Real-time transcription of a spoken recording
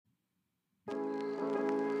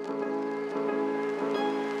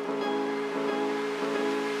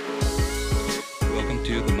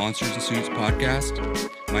to the Monsters and Suits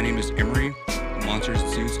podcast. My name is Emery, Monsters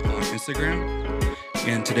and Suits on Instagram.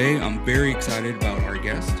 And today I'm very excited about our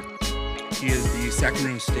guest. He is the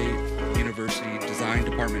Sacramento State University Design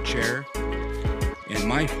Department Chair and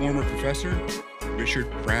my former professor,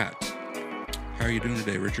 Richard Pratt. How are you doing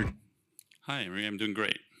today, Richard? Hi, Emery. I'm doing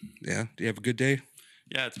great. Yeah. Do you have a good day?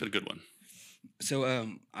 Yeah, it's been a good one. So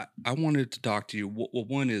I wanted to talk to you. Well,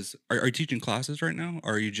 one is, are you teaching classes right now,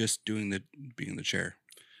 or are you just being the chair?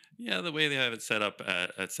 Yeah, the way they have it set up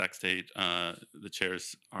at Sac State, the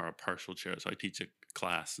chairs are a partial chair. So I teach a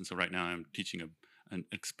class. And so right now I'm teaching an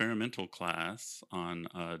experimental class on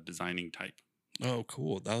designing type. Oh,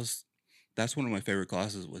 cool. That's one of my favorite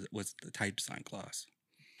classes was the type design class.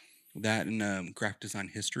 That and graphic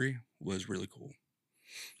design history was really cool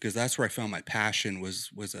because that's where I found my passion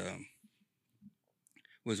was with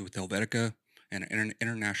Helvetica and an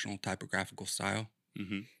international typographical style.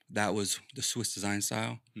 Mm-hmm. That was the Swiss design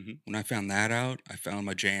style. Mm-hmm. When I found that out, I found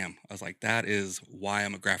my jam. I was like, that is why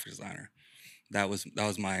I'm a graphic designer. That was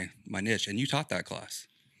my niche. And you taught that class.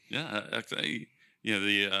 Yeah, actually,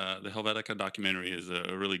 the Helvetica documentary is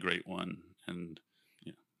a really great one. And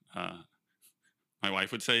my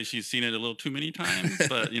wife would say she's seen it a little too many times,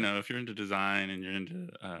 but if you're into design and you're into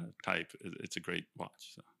type, it's a great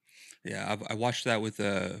watch. So. Yeah, I watched that with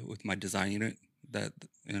my design unit. That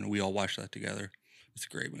we all watched that together. It's a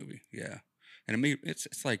great movie. Yeah, and it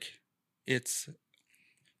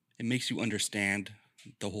makes you understand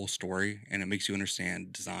the whole story, and it makes you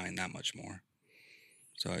understand design that much more.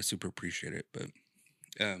 So I super appreciate it. But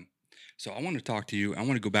so I want to talk to you. I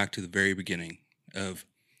want to go back to the very beginning of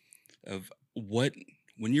what,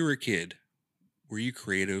 when you were a kid, were you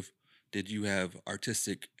creative? Did you have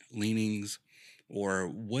artistic leanings, or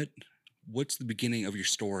what's the beginning of your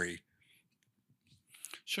story?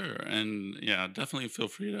 Sure, and yeah, definitely feel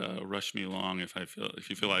free to rush me along if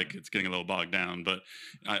you feel like it's getting a little bogged down. But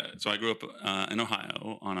I grew up in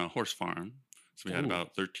Ohio on a horse farm, so we had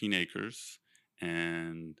about 13 acres,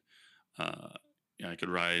 and I could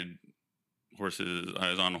ride horses.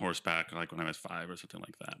 I was on horseback like when I was 5 or something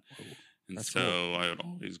like that. Whoa, and that's so cool. I had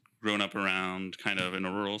always grown up around kind of in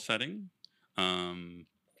a rural setting.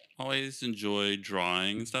 Always enjoyed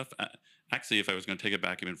drawing and stuff. Actually, if I was going to take it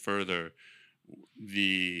back even further,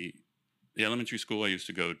 the elementary school I used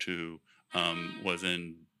to go to was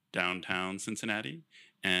in downtown Cincinnati,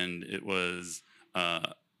 and it was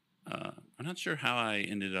I'm not sure how I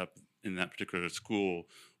ended up in that particular school,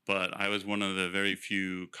 but I was one of the very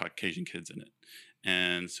few Caucasian kids in it,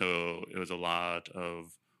 and so it was a lot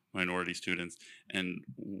of minority students. And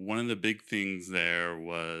one of the big things there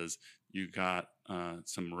was you got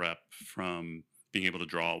some rep from being able to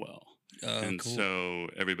draw well. And Cool. so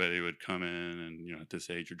everybody would come in and, at this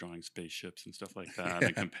age, you're drawing spaceships and stuff like that,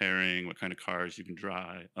 and comparing what kind of cars you can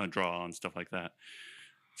draw and stuff like that.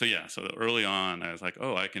 So, so early on, I was like,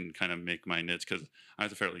 oh, I can kind of make my niche, because I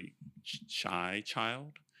was a fairly shy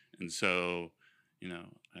child. And so,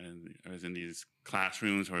 I was in these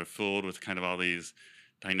classrooms that were filled with kind of all these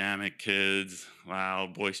dynamic kids,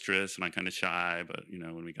 loud, boisterous, and I'm kind of shy. But,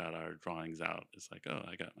 when we got our drawings out, it's like, oh,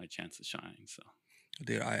 I got my chance to shine. So.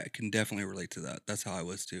 Dude, I can definitely relate to that. That's how I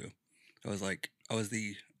was too. I was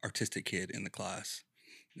the artistic kid in the class,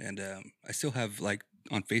 and I still have, like,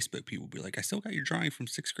 on Facebook, people be like, "I still got your drawing from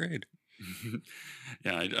 6th grade."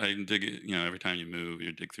 Yeah, I dig it. Every time you move,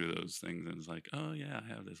 you dig through those things, and it's like, oh yeah, I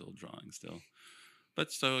have this old drawing still.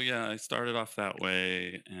 But so I started off that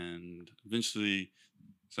way, and eventually,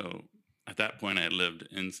 so at that point, I had lived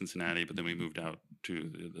in Cincinnati, but then we moved out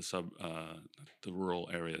to the rural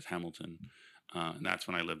areas, Hamilton. And that's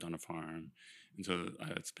when I lived on a farm. And so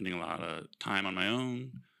I was spending a lot of time on my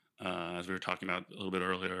own. As we were talking about a little bit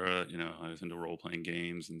earlier, I was into role-playing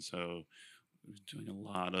games. And so I was doing a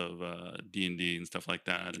lot of D&D and stuff like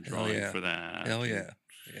that, and drawing for that. Hell yeah.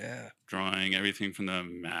 Yeah. Drawing everything from the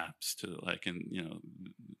maps to, like,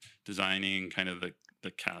 designing kind of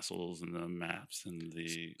the castles and the maps and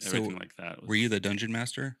everything like that. Were you the dungeon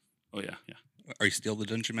master? Oh, yeah. Are you still the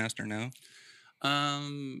dungeon master now?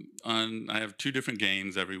 I have 2 different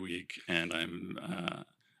games every week, and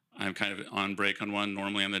I'm kind of on break on one.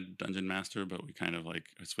 Normally I'm the dungeon master, but we kind of I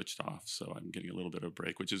switched off, so I'm getting a little bit of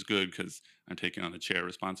break, which is good because I'm taking on the chair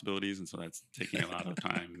responsibilities, and so that's taking a lot of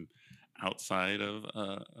time outside of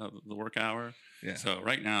the work hour. Yeah. So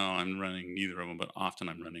right now I'm running neither of them, but often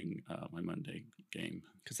I'm running my Monday game.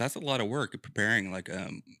 Because that's a lot of work preparing.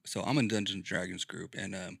 So I'm in Dungeons and Dragons group,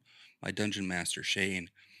 and my dungeon master Shane.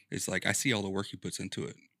 It's like, I see all the work he puts into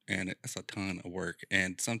it, and it's a ton of work.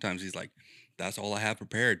 And sometimes he's like, that's all I have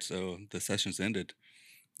prepared. So the session's ended.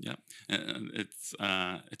 Yeah, and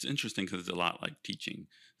it's interesting because it's a lot like teaching.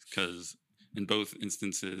 Because in both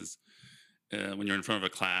instances, when you're in front of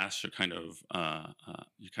a class, you're kind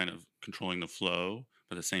of controlling the flow,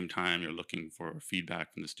 but at the same time, you're looking for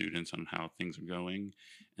feedback from the students on how things are going,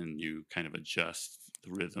 and you kind of adjust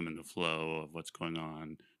the rhythm and the flow of what's going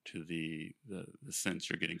on to the sense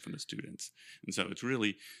you're getting from the students. And so it's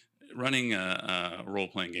really running a role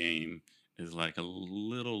playing game is like a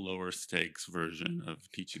little lower stakes version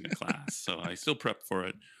of teaching a class. So I still prep for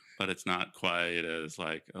it, but it's not quite as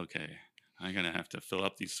like, okay, I'm gonna have to fill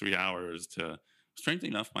up these 3 hours to. Strangely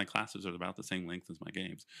enough, my classes are about the same length as my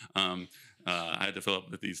games. I had to fill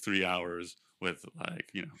up with these 3 hours with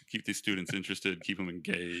like keep these students interested, keep them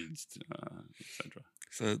engaged, etc.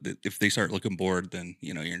 So if they start looking bored, then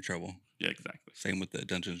you're in trouble. Yeah, exactly. Same with the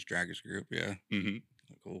Dungeons and Dragons group. Yeah, Hmm.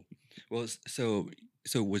 cool. Well, so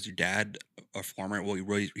was your dad a farmer? Well,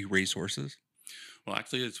 he raised horses. Well,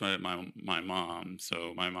 actually, it's my mom.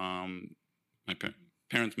 So my mom, my pa-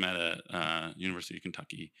 parents met at University of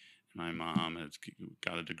Kentucky. My mom has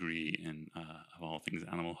got a degree in of all things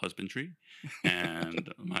animal husbandry,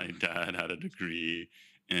 and my dad had a degree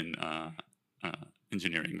in uh,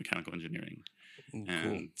 engineering, mechanical engineering. Ooh, cool.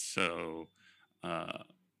 And so uh,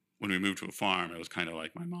 when we moved to a farm, it was kind of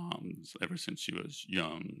like my mom's. Ever since she was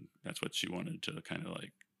young, that's what she wanted to kind of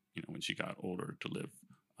like when she got older to live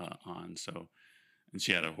on. So and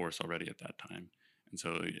she had a horse already at that time. And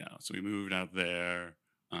so yeah, so we moved out there.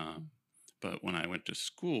 Um, but when I went to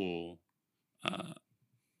school, uh,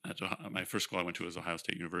 my first school I went to was Ohio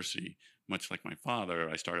State University. Much like my father,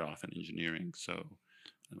 I started off in engineering. So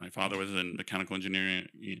my father was a mechanical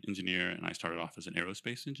engineer, and I started off as an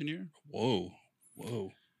aerospace engineer. Whoa,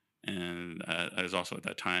 whoa. And I was also at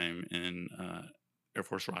that time in Air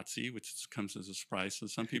Force ROTC, which comes as a surprise to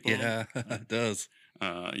some people. Yeah, it does.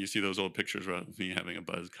 You see those old pictures of me having a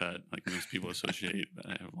buzz cut, like most people associate that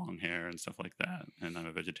I have long hair and stuff like that. And I'm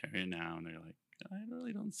a vegetarian now, and they're like, I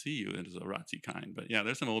really don't see you as a ROTC kind. But yeah,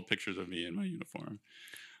 there's some old pictures of me in my uniform.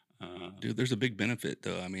 Dude, there's a big benefit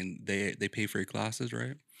though. I mean, they pay for your classes,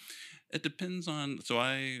 right? It depends on. So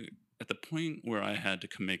at the point where I had to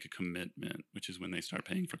make a commitment, which is when they start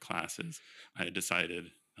paying for classes, I had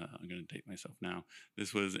decided. I'm going to date myself now.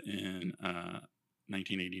 This was in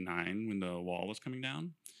 1989 when the wall was coming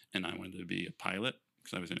down, and I wanted to be a pilot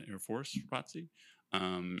because I was in Air Force ROTC.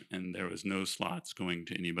 And there was no slots going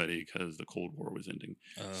to anybody because the Cold War was ending.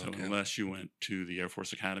 Oh, So okay. unless you went to the Air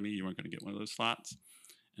Force Academy, you weren't going to get one of those slots.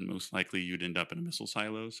 And most likely you'd end up in a missile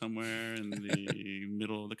silo somewhere in the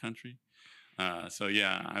middle of the country. So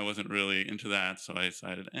yeah, I wasn't really into that. So I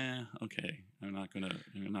decided, okay, I'm not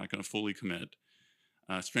gonna fully commit.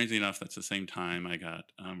 Strangely enough, that's the same time I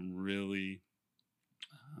got really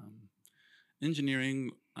um,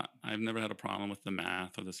 engineering. I've never had a problem with the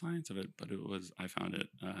math or the science of it, but I found it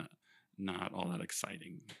not all that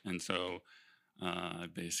exciting. And so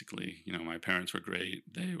basically, my parents were great.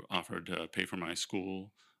 They offered to pay for my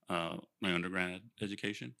school, my undergrad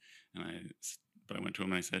education, and but I went to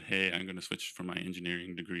them and I said, "Hey, I'm going to switch from my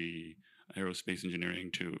engineering degree, aerospace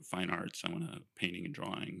engineering, to fine arts. I want a painting and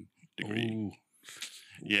drawing degree." Oh,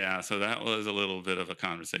 Yeah, so that was a little bit of a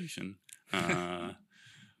conversation. Uh,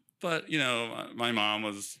 but my mom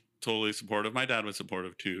was totally supportive. My dad was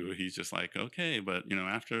supportive too. He's just like, okay, but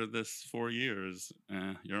after this 4 years,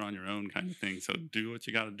 you're on your own, kind of thing. So do what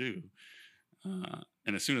you got to do.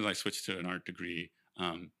 And as soon as I switched to an art degree,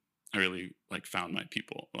 I really like found my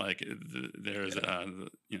people. Like there's yeah.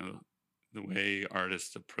 the way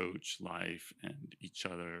artists approach life and each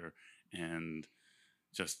other and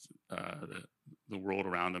just the world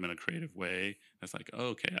around them in a creative way. It's like, oh,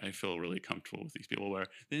 okay, I feel really comfortable with these people. Where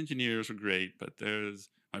the engineers are great, but there's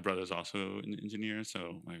my brother's also an engineer,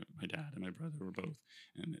 so my dad and my brother were both,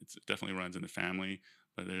 and it definitely runs in the family.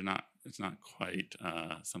 But they're not. It's not quite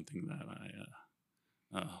something that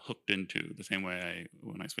I hooked into the same way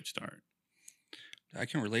when I switched to art. I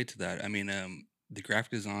can relate to that. I mean, the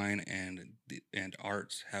graphic design and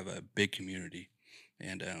arts have a big community,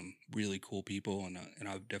 and really cool people, and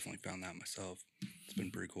I've definitely found that myself. It's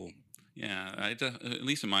been pretty cool. Yeah, at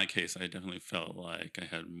least in my case, I definitely felt like I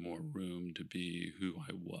had more room to be who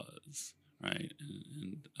I was, right?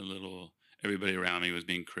 And a little, everybody around me was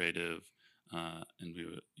being creative, and we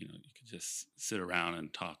would, you could just sit around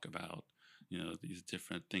and talk about, these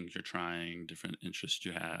different things you're trying, different interests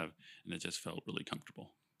you have, and it just felt really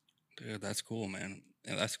comfortable. Dude, that's cool, man.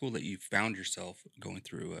 And that's cool that you found yourself going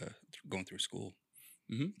through school.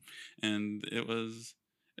 Hmm. And it was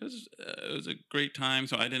a great time.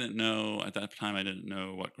 So I didn't know at that time. I didn't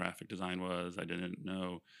know what graphic design was.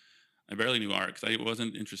 I barely knew art because I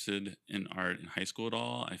wasn't interested in art in high school at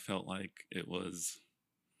all. I felt like it was.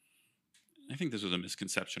 I think this was a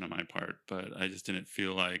misconception on my part, but I just didn't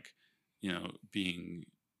feel like, being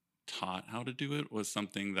taught how to do it was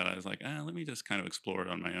something that I was like, let me just kind of explore it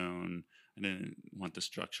on my own. I didn't want the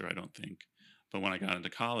structure, I don't think. But when I got into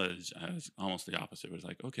college, I was almost the opposite. It was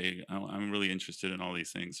like, okay, I'm really interested in all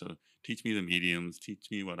these things. So teach me the mediums, teach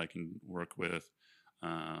me what I can work with,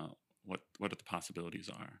 uh, what the possibilities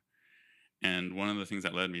are. And one of the things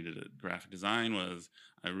that led me to graphic design was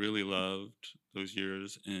I really loved those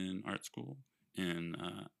years in art school. And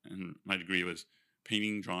my degree was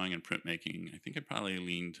painting, drawing, and printmaking. I think I probably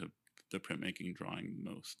leaned to the printmaking and drawing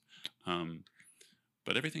most. Um,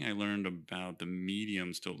 but everything I learned about the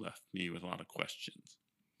medium still left me with a lot of questions.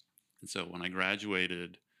 And so when I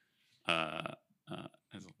graduated, uh,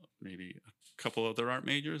 as maybe a couple other art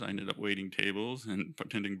majors, I ended up waiting tables and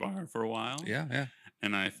pretending bar for a while. Yeah, yeah.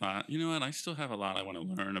 And I thought, you know what? I still have a lot I want to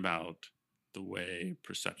learn about the way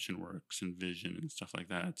perception works and vision and stuff like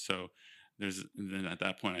that. So and then at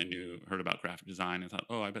that point, heard about graphic design. And thought,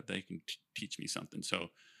 oh, I bet they can teach me something. So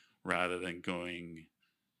rather than going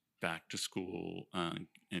back to school and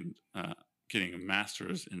getting a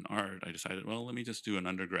master's in art, I decided, well, let me just do an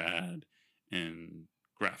undergrad in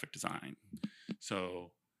graphic design.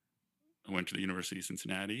 So I went to the University of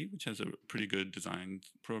Cincinnati, which has a pretty good design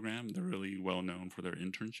program. They're really well known for their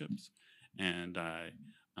internships, and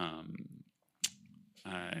um,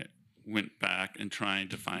 I went back and trying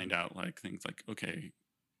to find out like things like, okay,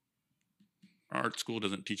 art school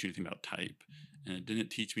doesn't teach you anything about type, and it didn't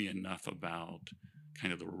teach me enough about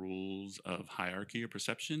kind of the rules of hierarchy or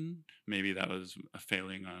perception. Maybe that was a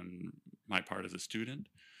failing on my part as a student,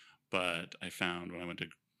 but I found when I went to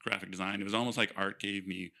graphic design, it was almost like art gave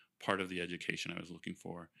me part of the education I was looking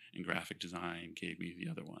for, and graphic design gave me the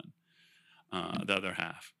other one, the other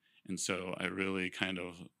half. And so I really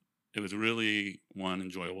it was really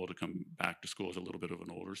enjoyable to come back to school as a little bit of an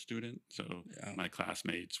older student. So Yeah. my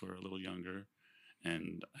classmates were a little younger,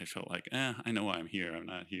 and I felt like, I know why I'm here. I'm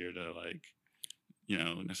not here to like,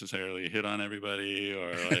 necessarily hit on everybody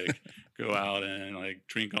or like go out and like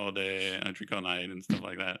drink all day and drink all night and stuff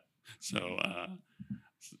like that. So,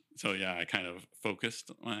 so yeah, I kind of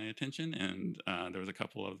focused my attention, and there was a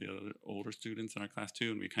couple of the other older students in our class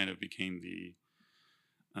too, and we kind of became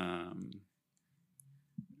um,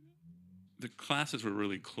 the classes were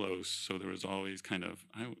really close, so there was always kind of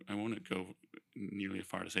I won't go nearly as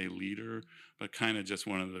far to say leader, but kind of just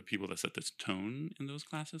one of the people that set this tone in those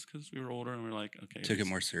classes because we were older and we're like, okay, Took it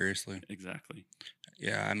more seriously. exactly.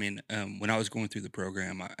 Yeah, I mean, when I was going through the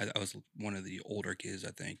program, I was one of the older kids,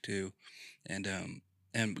 I think, too,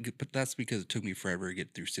 but that's because it took me forever to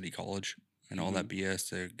get through City College and all that Hmm. BS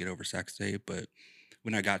to get over Sac State. But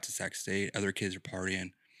when I got to Sac State, other kids are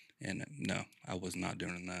partying, and no, I was not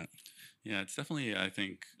doing that. Yeah, it's definitely, I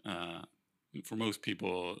think, for most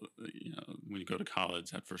people, when you go to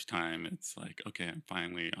college that first time, it's like, okay, I'm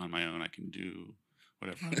finally on my own. I can do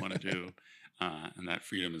whatever I want to do. And that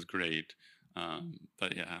freedom is great.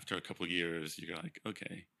 But yeah, after a couple of years, you're like,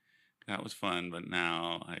 okay, that was fun. But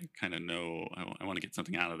now I kind of know I want to get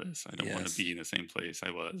something out of this. I don't want to Yes. be in the same place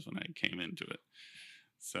I was when I came into it.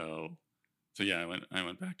 So, so yeah, I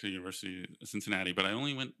went back to University of Cincinnati, but I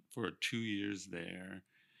only went for 2 years there,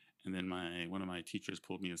 and then my one of my teachers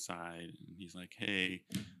pulled me aside and he's like, "Hey,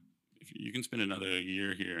 if you can spend another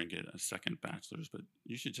year here and get a second bachelor's, but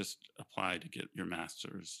you should just apply to get your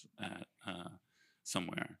master's at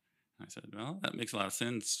somewhere." And I said, "Well, that makes a lot of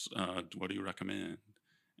sense. What do you recommend?"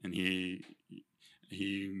 And he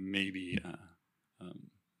maybe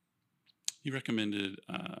um, he recommended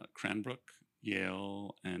Cranbrook,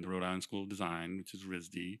 Yale, and the Rhode Island School of Design, which is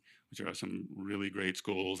RISD, which are some really great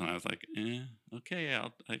schools. And I was like, okay,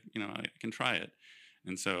 I can try it.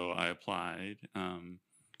 And so I applied, and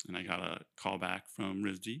I got a call back from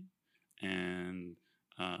RISD, and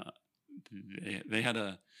uh, they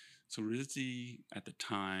had so RISD at the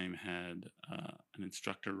time had an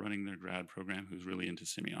instructor running their grad program who's really into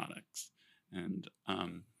semiotics. And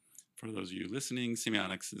for those of you listening,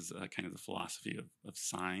 semiotics is kind of the philosophy of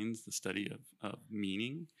signs, the study of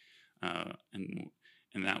meaning. Uh, and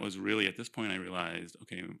and that was really, at this point, I realized,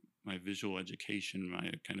 okay, my visual education,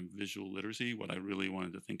 my kind of visual literacy, what I really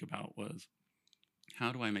wanted to think about was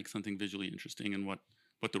how do I make something visually interesting and what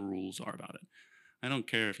the rules are about it. I don't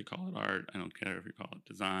care if you call it art. I don't care if you call it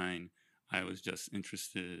design. I was just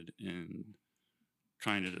interested in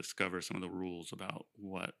trying to discover some of the rules about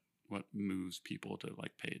what moves people to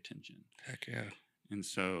like pay attention. Heck yeah. And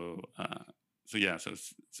so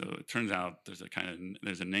it turns out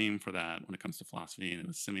there's a name for that when it comes to philosophy, and it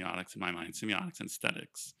was semiotics in my mind, semiotics and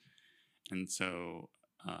aesthetics. And so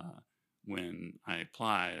when I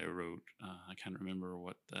applied, I wrote, I can't remember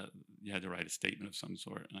what you had to write a statement of some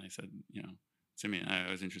sort. And I said, I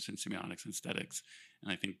was interested in semiotics and aesthetics.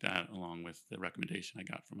 And I think that, along with the recommendation I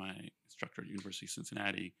got from my instructor at University of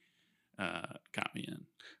Cincinnati, got me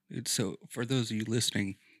in. So, for those of you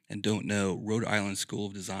listening and don't know, Rhode Island School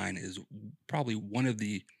of Design is probably one of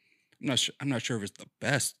the. I'm not sure if it's the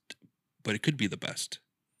best, but it could be the best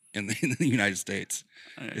in the United States.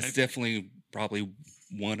 I It's definitely probably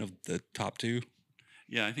one of the top two.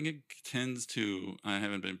 Yeah, I think it tends to. I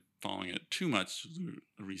haven't been following it too much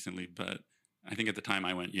recently, but I think at the time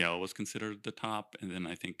I went, Yale was considered the top, and then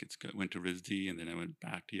I think went to RISD, and then I went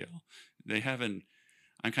back to Yale. They haven't.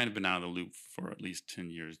 I've kind of been out of the loop for at least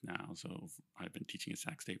 10 years now. So I've been teaching at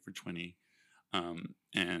Sac State for 20,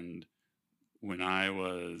 and when I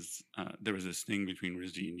was there was this thing between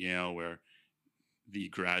RISD and Yale where the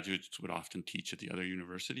graduates would often teach at the other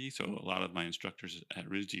university. So a lot of my instructors at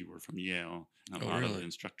RISD were from Yale, and a Oh, lot of the really?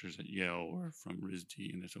 instructors at Yale were from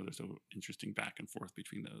RISD, and so there's an interesting back and forth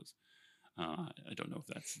between those. I don't know if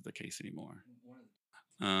that's the case anymore.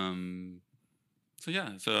 Um, so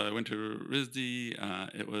I went to RISD.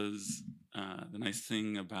 It was the nice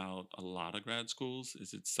thing about a lot of grad schools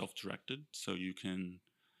is it's self-directed, so you can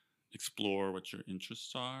explore what your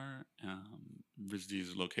interests are. RISD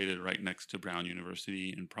is located right next to Brown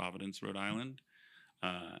University in Providence, Rhode Island,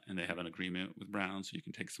 and they have an agreement with Brown, so you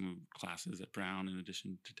can take some classes at Brown in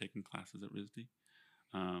addition to taking classes at RISD.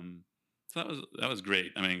 So that was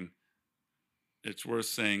great. I mean, it's worth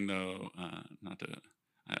saying though, not to.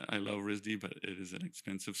 I love RISD, but it is an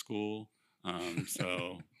expensive school.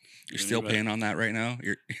 So You're if still anybody, paying on that right now.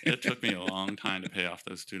 You're it took me a long time to pay off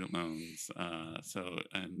those student loans.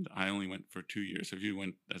 And I only went for 2 years. So if you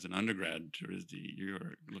went as an undergrad to RISD,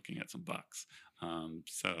 you're looking at some bucks.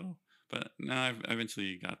 But now I've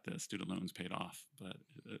eventually got the student loans paid off, but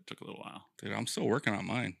it took a little while. Dude, I'm still working on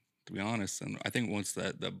mine, to be honest. And I think once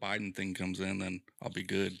that the Biden thing comes in, then I'll be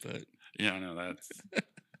good. But Yeah, no,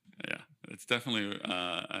 yeah, it's definitely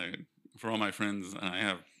for all my friends, and I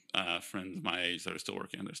have friends my age that are still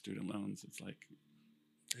working on their student loans. It's like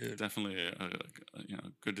dude, definitely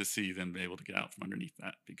good to see them be able to get out from underneath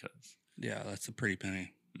that because. yeah, that's a pretty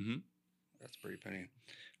penny. Mm-hmm. That's a pretty penny.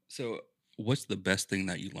 So, what's the best thing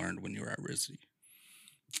that you learned when you were at RISD?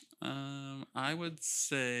 I would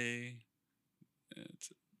say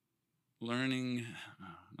it's learning.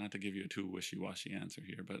 Not to give you a too wishy-washy answer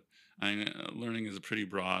here, but learning is a pretty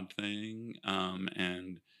broad thing.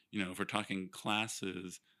 And if we're talking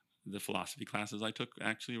classes, the philosophy classes I took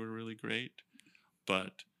actually were really great.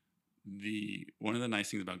 But one of the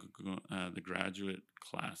nice things about the graduate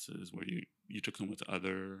classes where you took them with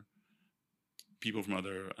other people from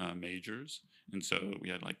other majors, and so we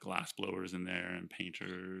had like glass blowers in there and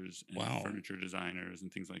painters and Wow. furniture designers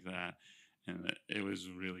and things like that, and it was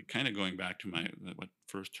really kind of going back to what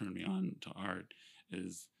first turned me on to art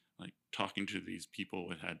is like talking to these people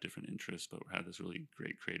that had different interests but had this really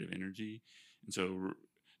great creative energy. And so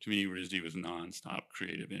to me RISD was nonstop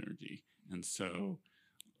creative energy, and so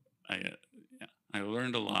I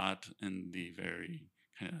learned a lot in the very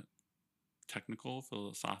kind of technical,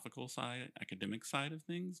 philosophical side, academic side of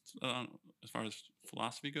things, as far as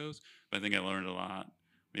philosophy goes. But I think I learned a lot,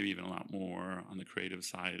 maybe even a lot more on the creative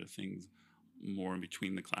side of things, more in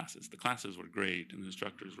between the classes. The classes were great and the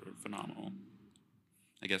instructors were phenomenal.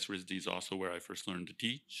 I guess RISD is also where I first learned to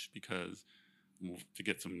teach because to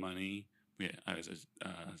get some money, I was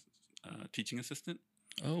a teaching assistant.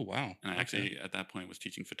 Oh, wow. And I actually, at that point, was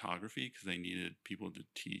teaching photography because they needed people to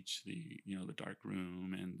teach the dark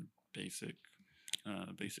room and the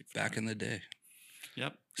basic Back in the day.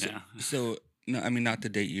 Yep. So, Yeah. So, no, I mean, not to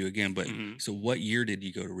date you again, but Mhm. so what year did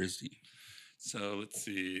you go to RISD? So let's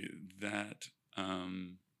see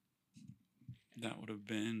that would have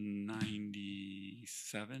been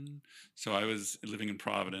 97. So I was living in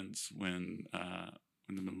Providence when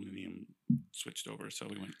the millennium switched over. So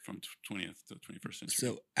we went from 20th to 21st century.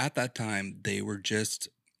 So at that time,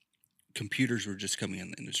 computers were just coming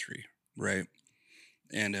in the industry, right?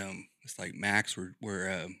 And it's like Macs were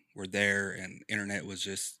there, and internet was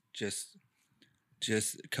just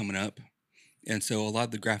coming up. And so a lot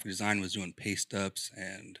of the graphic design was doing paste ups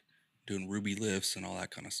and doing Ruby lifts and all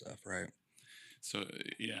that kind of stuff, right? So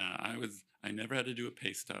yeah, I never had to do a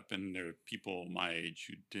paste up, and there are people my age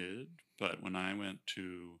who did. But when I went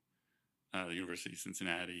to the University of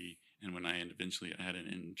Cincinnati, and when I eventually I had an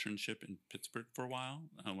internship in Pittsburgh for a while.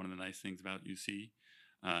 One of the nice things about UC,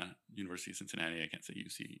 University of Cincinnati, I can't say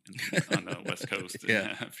UC on the West Coast.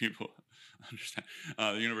 Yeah. People understand.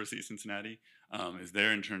 The University of Cincinnati is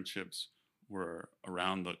their internships were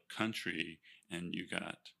around the country, and you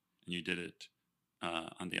did it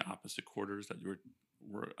on the opposite quarters that you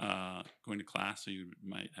were going to class. So you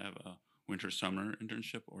might have a winter summer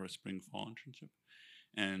internship or a spring fall internship,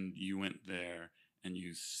 and you went there and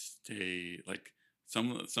you stay like some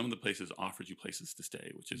of the places offered you places to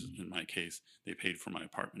stay, which is in my case they paid for my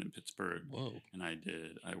apartment in Pittsburgh. Whoa. And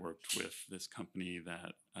I worked with this company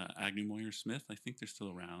that Agnew Moyer Smith, I think they're still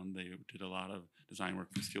around. They did a lot of design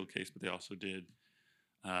work for Steelcase, but they also did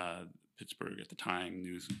uh, Pittsburgh at the time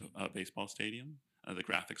news baseball stadium, the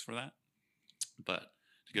graphics for that. But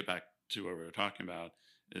to get back to what we were talking about,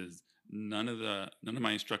 is none of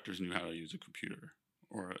my instructors knew how to use a computer,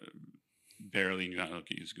 or barely knew how to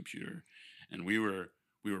use a computer, and we were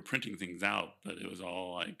printing things out, but it was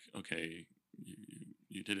all like, okay,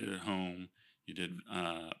 you did it at home, you did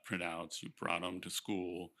printouts, you brought them to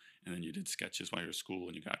school, and then you did sketches while you're at school,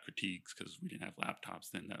 and you got critiques because we didn't have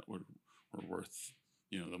laptops then that were worth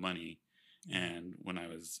the money. And when I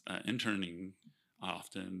was interning,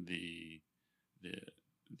 often the the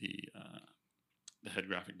the head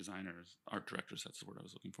graphic designers, art directors, that's the word I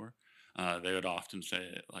was looking for, they would often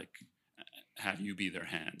say, like, have you be their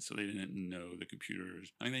hands. So they didn't know the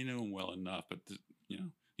computers. I mean, they knew them well enough, but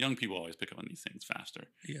young people always pick up on these things faster.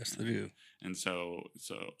 Yes, they And, do. and so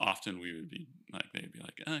often we would be like, they'd be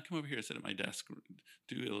like, come over here, sit at my desk,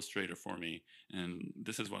 do Illustrator for me, and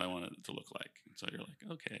this is what I want it to look like. And so you're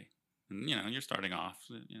like, okay, and you're starting off.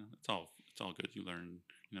 It's all good. You learn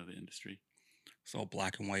the industry. It's all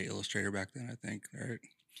black and white Illustrator back then, I think, right?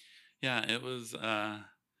 Yeah, it was.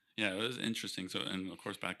 Yeah, it was interesting. So, and of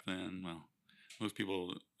course, back then, well, most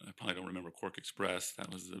people probably don't remember Quark Express.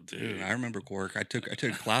 That was a Dude, big. I remember Quark. I took a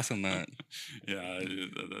class on that. Yeah,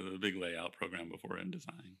 the big layout program before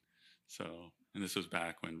InDesign. So, and this was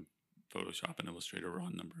back when Photoshop and Illustrator were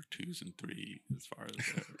on number twos and three as far as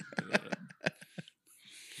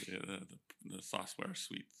the software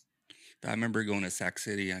suites. I remember going to Sac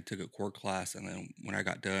City and I took a core class, and then when I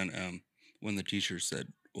got done, one of the teachers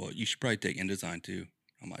said, "Well, you should probably take InDesign too."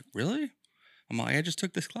 I'm like, "Really?" I'm like, "I just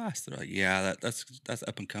took this class." They're like, "Yeah, that's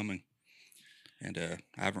up and coming," and I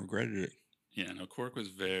haven't regretted it. Yeah, no, Quark was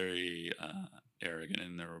very arrogant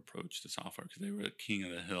in their approach to software because they were the king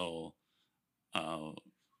of the hill. Uh,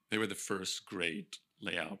 they were the first great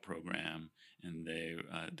layout program, and they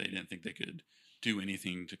didn't think they could do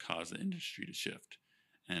anything to cause the industry to shift.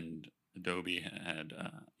 And Adobe had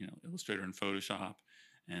Illustrator and Photoshop,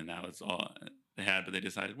 and that was all they had. But they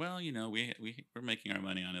decided, well, we're making our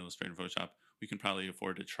money on Illustrator and Photoshop. We can probably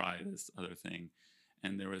afford to try this other thing.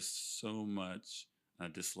 And there was so much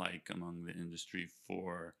dislike among the industry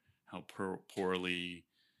for how poorly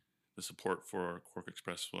the support for Quark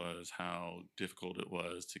Express was, how difficult it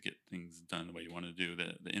was to get things done the way you want to do.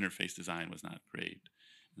 The interface design was not great,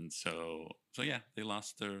 and so yeah, they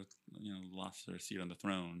lost their seat on the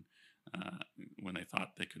throne uh, when they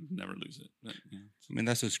thought they could never lose it. But I mean,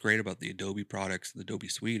 that's what's great about the Adobe products, the Adobe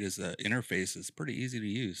Suite, is the interface is pretty easy to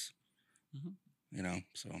use. mhm.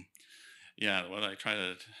 So Yeah,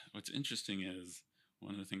 what's interesting is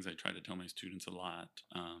one of the things I try to tell my students a lot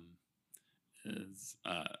is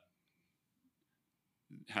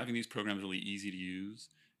having these programs really easy to use.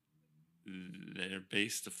 They're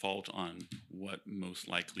based default on what most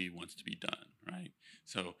likely wants to be done, right?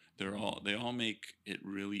 So they all make it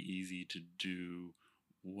really easy to do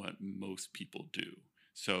what most people do.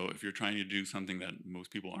 So if you're trying to do something that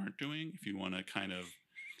most people aren't doing, if you want to kind of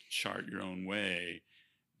chart your own way,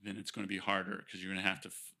 then it's going to be harder because you're going to have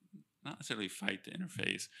to not necessarily fight the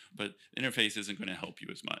interface, but the interface isn't going to help you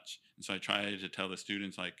as much. And so I try to tell the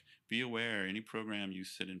students, like, be aware any program you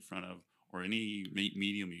sit in front of or any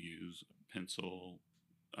medium you use, pencil,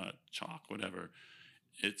 chalk, whatever,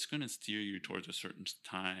 it's going to steer you towards a certain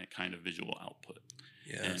kind of visual output.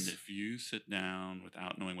 And yes, if you sit down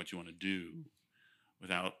without knowing what you want to do,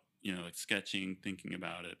 without like sketching, thinking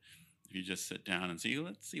about it, if you just sit down and see,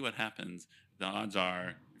 let's see what happens, the odds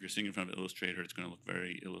are, if you're sitting in front of Illustrator, it's going to look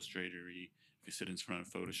very Illustrator-y. If you sit in front of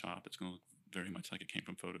Photoshop, it's going to look very much like it came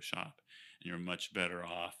from Photoshop, and you're much better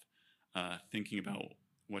off thinking about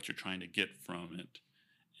what you're trying to get from it,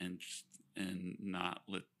 and and not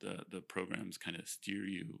let the programs kind of steer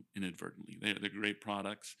you inadvertently. They're great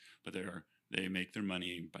products, but they make their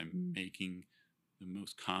money by making the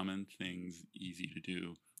most common things easy to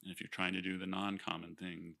do. And if you're trying to do the non-common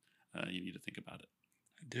thing, you need to think about it.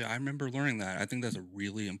 dude, I remember learning that. I think that's a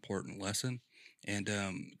really important lesson, and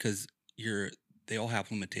because you're they all have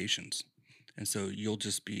limitations, and so you'll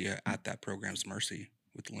just be at that program's mercy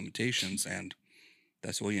with the limitations, and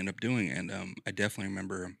that's what you end up doing. And I definitely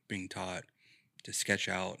remember being taught to sketch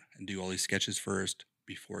out and do all these sketches first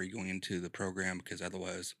before you going into the program, because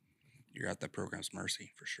otherwise you're at that program's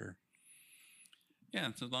mercy for sure. Yeah,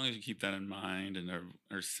 so as long as you keep that in mind and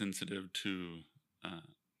are sensitive to uh,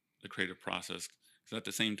 the creative process. Because at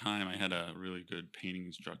the same time, I had a really good painting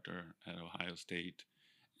instructor at Ohio State,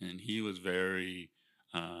 and uh, he was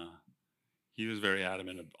very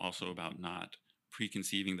adamant also about not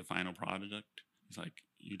preconceiving the final product. He's like,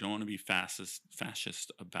 you don't want to be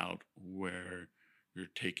fascist about where you're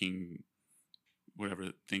taking whatever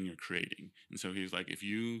thing you're creating. And so he's like, if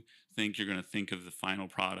you think you're going to think of the final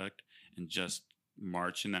product and just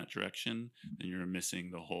march in that direction, then you're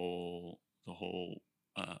missing the whole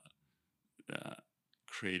uh, uh,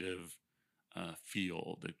 creative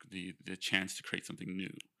feel, the chance to create something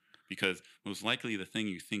new. Because most likely the thing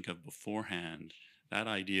you think of beforehand, that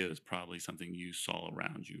idea is probably something you saw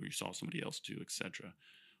around you or you saw somebody else do, etc.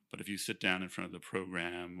 But if you sit down in front of the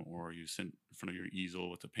program or you sit in front of your easel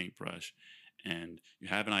with a paintbrush and you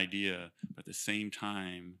have an idea, but at the same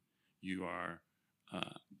time you are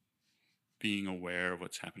uh, being aware of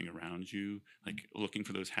what's happening around you, like looking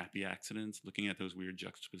for those happy accidents, looking at those weird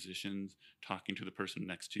juxtapositions, talking to the person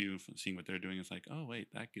next to you, seeing what they're doing. It's like, oh, wait,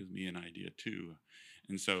 that gives me an idea too.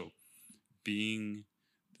 And so being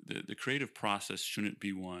the creative process shouldn't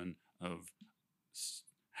be one of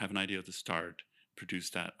have an idea at the start, produce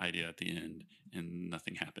that idea at the end, and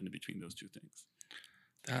nothing happened in between those two things.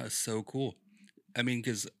 That is so cool. I mean,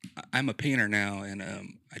 because I'm a painter now, and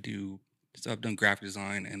so I've done graphic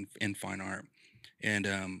design and fine art, and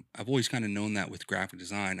I've always kind of known that with graphic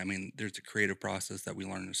design. I mean, there's a creative process that we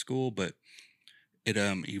learn in school, but it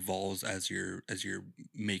evolves as you're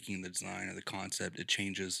making the design or the concept. It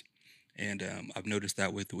changes, and I've noticed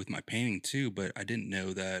that with my painting too. But I didn't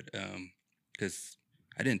know that because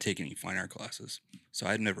I didn't take any fine art classes, so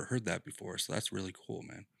I'd never heard that before. So that's really cool,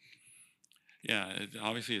 man. Yeah,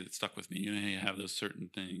 obviously it stuck with me. You know, you have those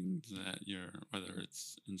certain things that you're, whether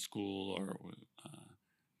it's in school or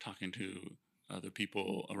talking to other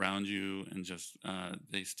people around you, and just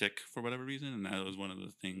they stick for whatever reason. And that was one of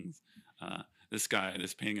the things. This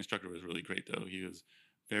painting instructor was really great, though. He was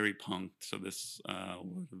very punked. So this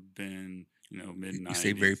would have been, mid You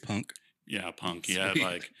say very '90s. punk. Yeah, punk. He had Sweet.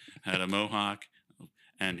 like had a mohawk,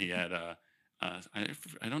 and he had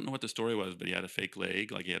I don't know what the story was, but he had a fake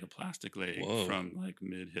leg, like he had a plastic leg Whoa, from like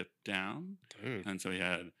mid hip down, dude. and so he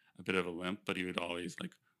had a bit of a limp. But he would always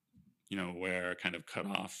like wear kind of cut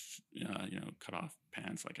off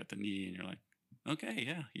pants like at the knee, and you're like, okay,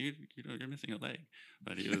 yeah, you're missing a leg,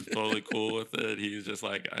 but he was totally cool with it. He was just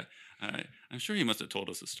like I'm sure he must have told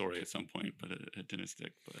us a story at some point, but it didn't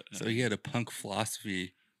stick. But So he had a punk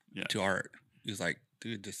philosophy yeah, to art. He was like,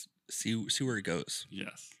 dude, just see where it goes.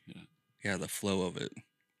 yes, yeah, Yeah, the flow of it.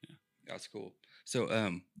 yeah. That's cool. So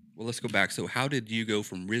well, let's go back. So how did you go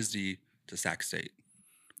from RISD to Sac State?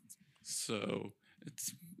 So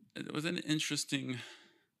it was an interesting.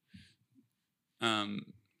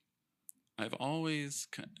 Um, I've always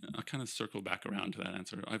I'll kind of circle back around to that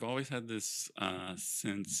answer. I've always had this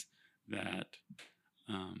sense that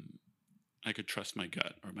um, I could trust my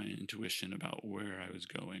gut or my intuition about where I was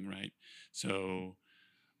going. Right. So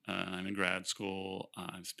I'm in grad school.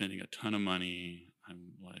 I'm spending a ton of money.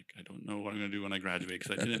 I'm like, I don't know what I'm going to do when I graduate,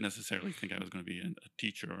 because I didn't necessarily think I was going to be a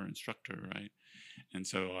teacher or instructor, right? And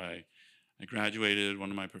so I graduated. One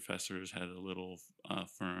of my professors had a little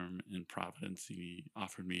firm in Providence. He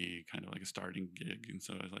offered me kind of like a starting gig, and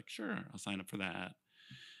so I was like, sure, I'll sign up for that.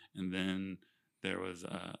 And then there was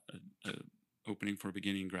a opening for a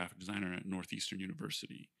beginning graphic designer at Northeastern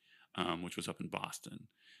University, which was up in Boston.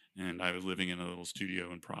 And I was living in a little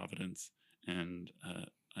studio in Providence, and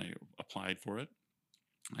I applied for it.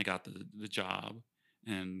 I got the job,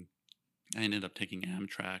 and I ended up taking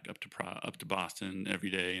Amtrak up to Boston every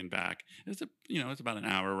day and back. It's about an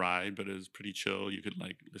hour ride, but it was pretty chill. You could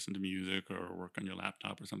like listen to music or work on your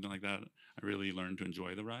laptop or something like that. I really learned to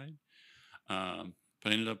enjoy the ride. But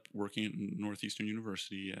I ended up working at Northeastern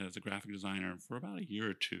University as a graphic designer for about a year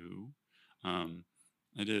or two. Um,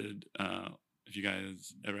 I did. If you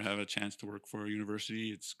guys ever have a chance to work for a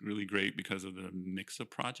university, it's really great because of the mix of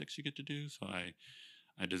projects you get to do. So I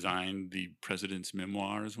designed the president's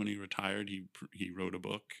memoirs when he retired. He wrote a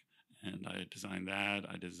book, and I designed that.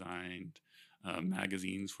 I designed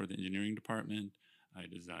magazines for the engineering department. I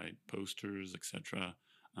designed posters, etc.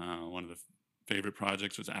 One of the favorite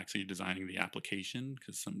projects was actually designing the application,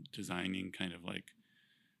 because some designing kind of like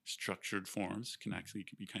structured forms can actually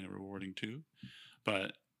be kind of rewarding too.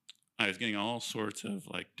 But I was getting all sorts of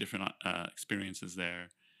like different experiences there,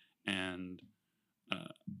 and uh,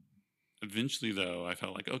 eventually, though, I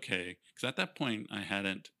felt like okay, because at that point I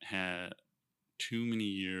hadn't had too many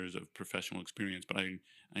years of professional experience, but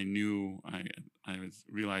I knew I was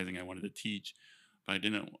realizing I wanted to teach, but I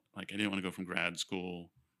didn't want to go from grad school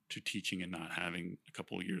to teaching and not having a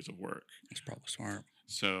couple of years of work. It's probably smart.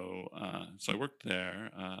 So I worked there.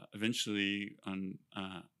 Eventually, on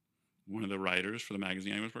one of the writers for the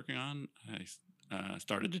magazine I was working on, I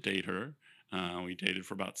started to date her. We dated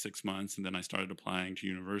for about 6 months, and then I started applying to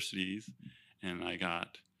universities, and I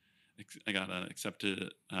got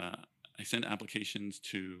accepted. I sent applications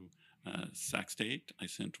to Sac State. I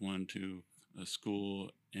sent one to a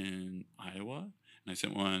school in Iowa, and I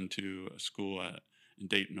sent one to a school in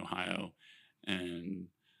Dayton, Ohio. And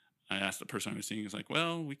I asked the person I was seeing, is like,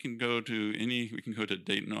 well, we can go to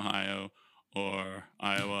Dayton, Ohio, or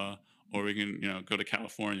Iowa, or we can, go to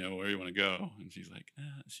California. Where you want to go? And she's like,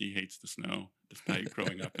 she hates the snow, despite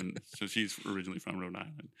growing up, and so she's originally from Rhode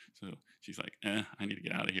Island. So she's like, I need to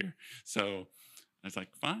get out of here. So I was like,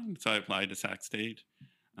 fine. So I applied to Sac State.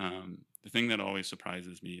 The thing that always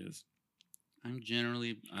surprises me is I'm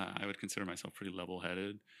generally, I would consider myself pretty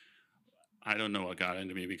level-headed. I don't know what got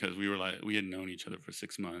into me, because we had known each other for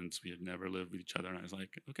 6 months. We had never lived with each other. And I was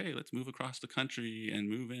like, okay, let's move across the country and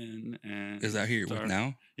move in Is and that who you're with start.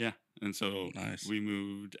 now? Yeah. And so Nice. we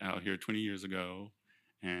moved out here 20 years ago.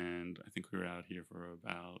 And I think we were out here for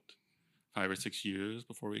about 5 or 6 years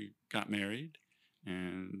before we got married.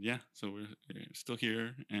 And yeah, so we're still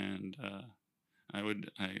here. And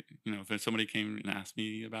if somebody came and asked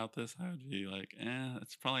me about this, I would be like,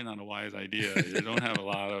 it's probably not a wise idea. You don't have a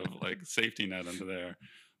lot of like safety net under there.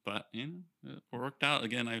 But, it worked out.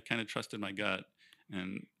 Again, I kind of trusted my gut.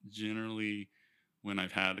 And generally, when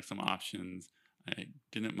I've had some options, I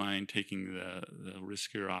didn't mind taking the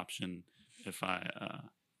riskier option if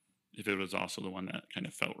if it was also the one that kind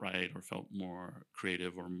of felt right or felt more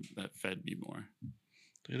creative or that fed me more.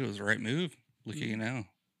 Dude, it was the right move. Look at you now.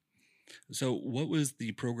 So, what was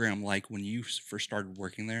the program like when you first started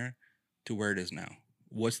working there to where it is now?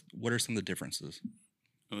 What are some of the differences?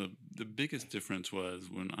 The biggest difference was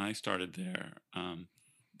when I started there.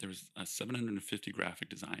 There was 750 graphic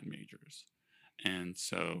design majors, and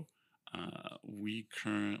so we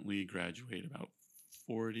currently graduate about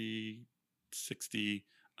 40, 60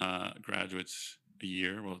 graduates a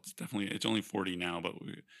year. Well, it's only 40 now, but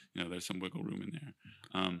there's some wiggle room in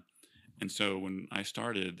there. And so when I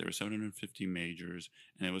started, there were 750 majors,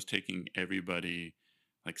 and it was taking everybody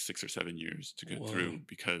like 6 or 7 years to get Whoa. through,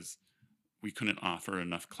 because we couldn't offer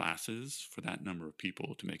enough classes for that number of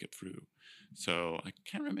people to make it through. So I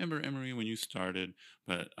can't remember, Emery, when you started,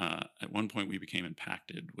 but at one point we became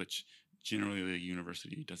impacted, which generally the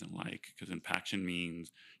university doesn't like, because impaction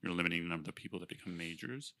means you're limiting the number of people that become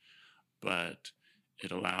majors. But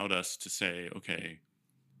it allowed us to say, okay,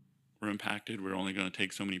 we're impacted. We're only going to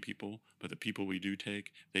take so many people, but the people we do take,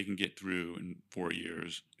 they can get through in 4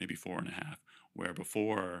 years, maybe 4.5. Where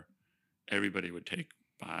before, everybody would take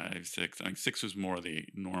 5, 6. I think 6 was more the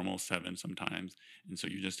normal, 7 sometimes, and so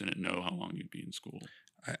you just didn't know how long you'd be in school.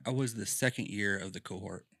 I was the second year of the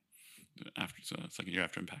cohort. Second year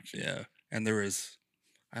after impaction. Yeah, and there was,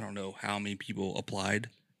 I don't know how many people applied,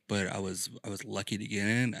 but I was lucky to get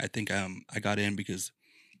in. I think I got in because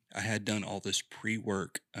I had done all this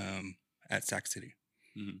pre-work at Sac City.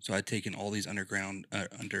 Mm-hmm. So I'd taken all these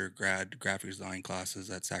undergrad graphic design classes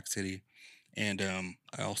at Sac City, and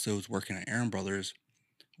I also was working at Aaron Brothers,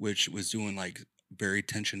 which was doing like very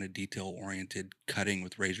attention to detail oriented cutting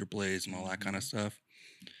with razor blades and all that kind of stuff.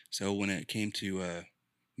 So when it came to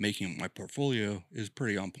making my portfolio, it was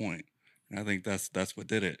pretty on point, and I think that's what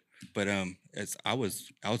did it. But as I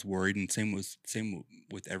was worried, and same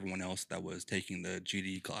with everyone else that was taking the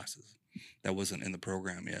GD classes that wasn't in the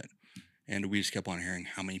program yet, and we just kept on hearing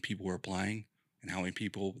how many people were applying and how many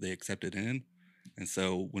people they accepted in. And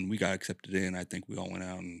so when we got accepted in, I think we all went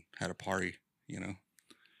out and had a party,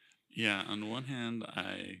 Yeah, on the one hand,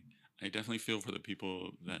 I definitely feel for the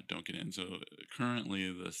people that don't get in. So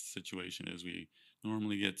currently, the situation is we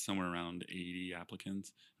normally get somewhere around 80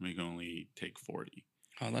 applicants, and we can only take 40.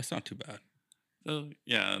 Oh, that's not too bad. So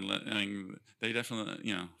yeah, I mean, they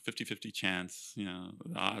definitely 50-50 chance. The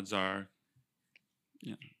odds are.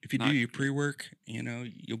 If you do your pre-work,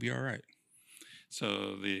 you'll be all right.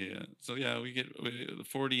 So yeah, we get the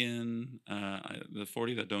 40 in. The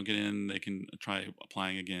 40 that don't get in, they can try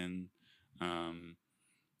applying again.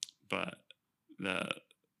 But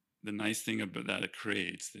the nice thing about that it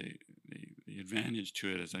creates, the advantage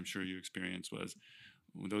to it, as I'm sure you experienced, was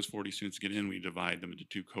when those 40 students get in, we divide them into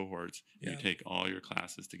 2 cohorts. Yeah. You take all your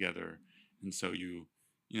classes together, and so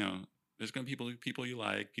there's going to be people you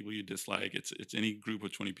like, people you dislike. It's any group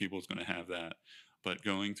of 20 people is going to have that. But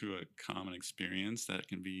going through a common experience, that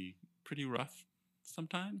can be pretty rough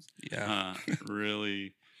sometimes. Yeah.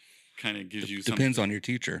 Really kind of gives you Depends something. on your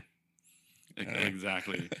teacher. Uh,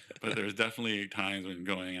 Exactly. But there's definitely times when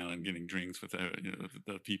going out and getting drinks with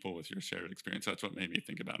the people with your shared experience. That's what made me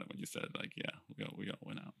think about it when you said like, yeah, we all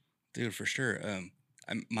went out. Dude, for sure.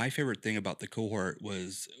 My favorite thing about the cohort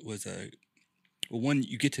was well, one,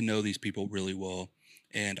 you get to know these people really well,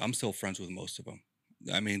 and I'm still friends with most of them.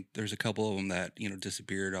 I mean, there's a couple of them that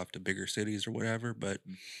disappeared off to bigger cities or whatever, but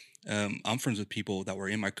Mm. I'm friends with people that were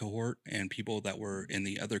in my cohort and people that were in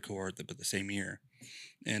the other cohort but the same year.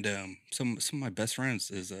 And some of my best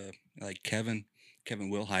friends is like Kevin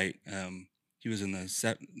Wilhite. He was in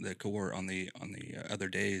the cohort on the other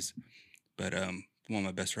days, but one of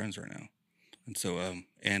my best friends right now. And so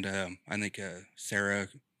I think Sarah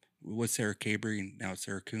was Sarah Cabry, now it's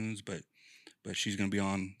Sarah Coons, but she's gonna be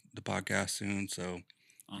on the podcast soon. So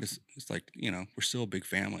Awesome. it's like we're still a big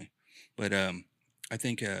family. But I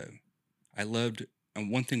think I loved,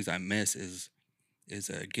 and one things I miss is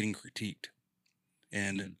getting critiqued,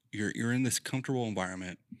 and Mhm. you're in this comfortable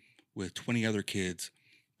environment with 20 other kids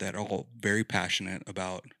that are all very passionate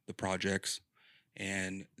about the projects,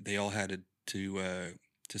 and they all had to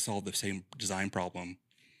solve the same design problem.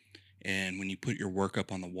 And when you put your work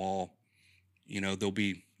up on the wall, there'll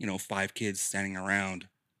be five kids standing around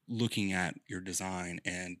looking at your design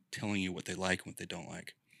and telling you what they like and what they don't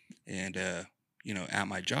like. And at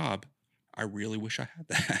my job, I really wish I had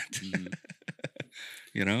that. Mhm.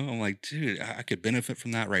 I'm like, dude, I could benefit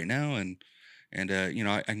from that right now, and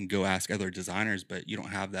I can go ask other designers, but you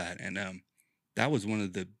don't have that. And that was one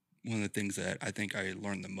of the things that I think I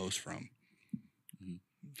learned the most from. Mhm.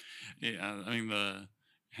 Yeah, I mean the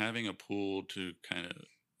having a pool to kind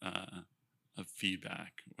of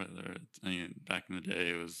feedback, whether it's, I mean, back in the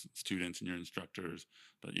day it was students and your instructors,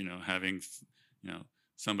 but having you know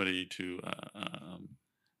somebody to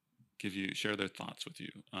give you share their thoughts with you.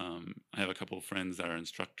 I have a couple of friends that are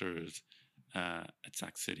instructors at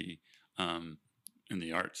Sac City in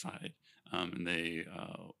the art side, and they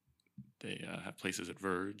have places at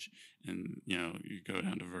Verge, and you go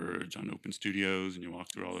down to Verge on Open Studios, and you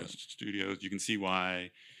walk through all Yeah, those studios. You can see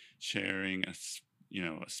why sharing a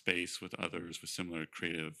space with others with similar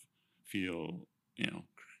creative feel,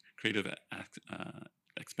 creative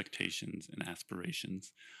expectations and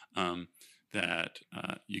aspirations, um, that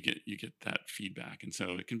you get that feedback, and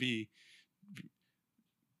so it can be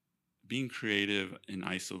being creative in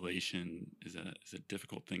isolation is a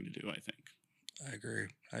difficult thing to do. I think. I agree.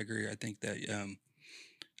 I agree. I think that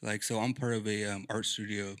like, so I'm part of a art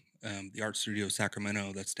studio, the art studio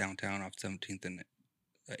Sacramento that's downtown off 17th and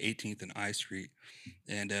 18th and I Street.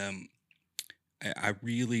 And I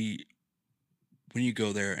really, when you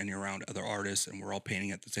go there and you're around other artists and we're all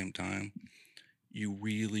painting at the same time, you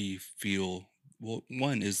really feel, well,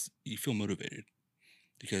 one is you feel motivated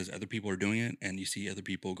because other people are doing it, and you see other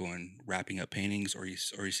people going wrapping up paintings, or you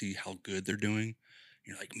see how good they're doing.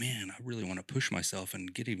 You're like, man, I really want to push myself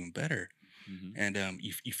and get even better. Hmm. And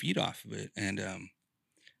you feed off of it. And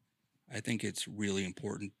I think it's really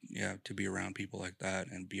important, yeah, to be around people like that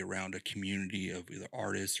and be around a community of either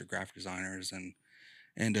artists or graphic designers.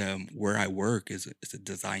 And where I work is a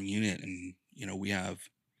design unit, and we have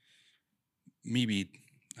maybe,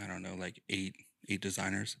 I don't know, like eight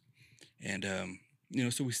designers. And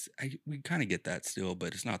so we kind of get that still,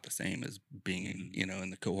 but it's not the same as being Hmm. in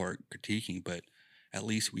the cohort critiquing. But at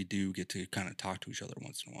least we do get to kind of talk to each other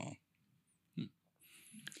once in a while.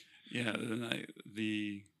 Yeah, and I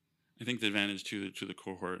think the advantage to the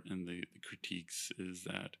cohort and the critiques is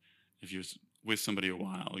that if you're with somebody a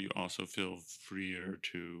while, you also feel freer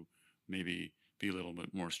to maybe be a little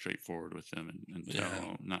bit more straightforward with them, and Yeah,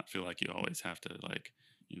 tell not feel like you always have to like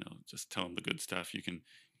just tell them the good stuff.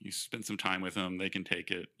 You spend some time with them, they can take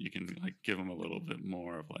it. You can like give them a little bit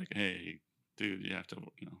more of like, hey, dude, you have to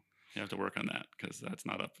work on that because that's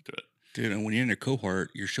not up to it. dude. And when you're in a cohort,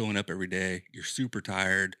 you're showing up every day. You're super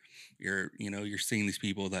tired. You're seeing these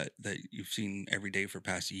people that you've seen every day for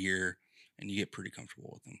past year, and you get pretty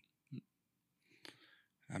comfortable with them.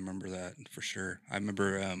 I remember that for sure. I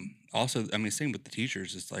remember also. I mean, same with the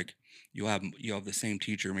teachers. It's like you'll have the same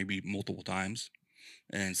teacher maybe multiple times,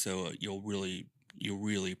 and so you'll really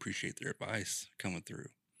appreciate their advice coming through.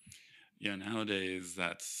 Yeah, nowadays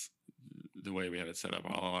that's the way we have it set up.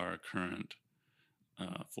 All our current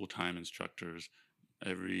full-time instructors,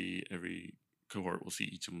 every cohort will see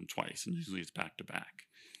each of them twice, and usually it's back to back.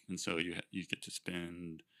 And so you get to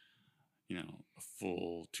spend a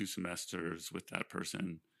full 2 semesters with that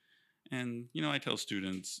person. And I tell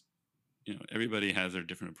students, everybody has their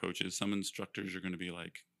different approaches. Some instructors are going to be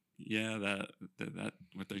like, yeah, that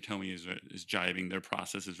what they tell me is jiving. Their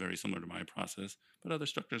process is very similar to my process, but other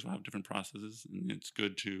instructors will have different processes, and it's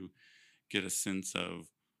good to get a sense of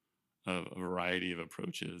a variety of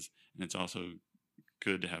approaches, and it's also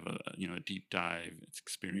good to have a deep dive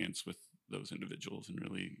experience with those individuals and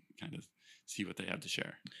really kind of see what they have to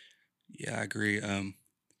share. Yeah, I agree.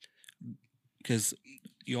 Because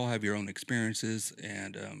you all have your own experiences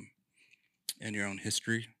and your own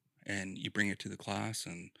history, and you bring it to the class.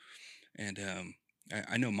 And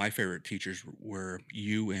I know my favorite teachers were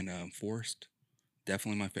you and Forrest,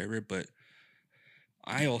 definitely my favorite. But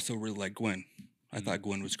I also really like Gwen. I thought Mhm.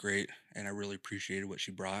 Gwen was great, and I really appreciated what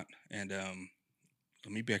she brought. And so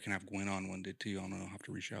maybe I can have Gwen on one day too. I don't know. I'll have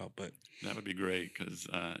to reach out, but That would be great because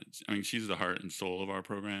I mean she's the heart and soul of our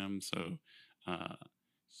program. So uh,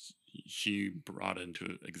 she brought it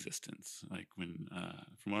into existence. Like when,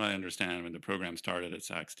 from what I understand, when the program started at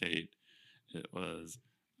Sac State, it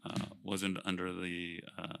wasn't under the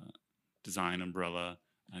design umbrella.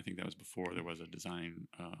 I think that was before there was a design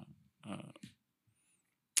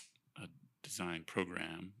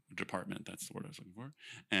program department. That's the word I was looking for.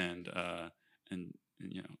 And and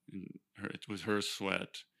it was her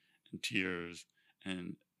sweat and tears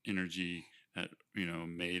and energy that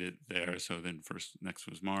made it there. So then first next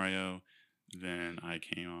was Mario, then I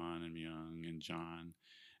came on and Myung and John,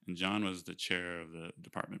 and John was the chair of the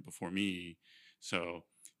department before me. So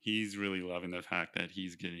he's really loving the fact that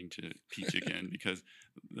he's getting to teach again because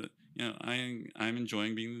I'm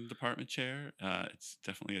enjoying being the department chair. It's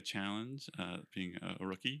definitely a challenge being a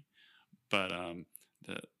rookie, but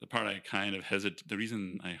the part I kind of hesitate. The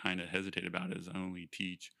reason I kind of hesitate about it is I only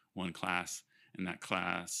teach one class, and that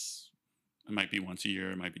class it might be once a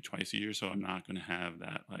year, it might be twice a year. So I'm not going to have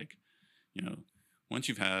that like you know once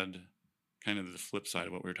you've had kind of the flip side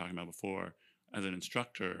of what we were talking about before as an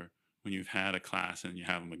instructor, when you've had a class and you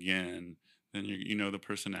have them again, then you know the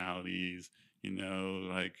personalities,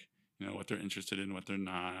 like what they're interested in, what they're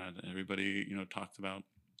not. Everybody talks about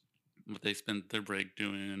what they spent their break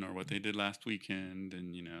doing or what they did last weekend,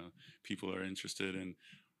 and people are interested in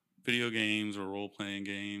video games or role playing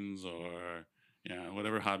games or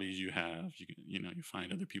whatever hobbies you have. You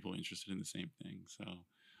find other people interested in the same thing. So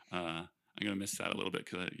I'm gonna miss that a little bit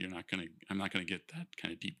because I'm not gonna get that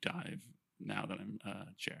kind of deep dive now that I'm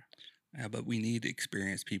chair. yeah, but we need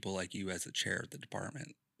experienced people like you as a chair of the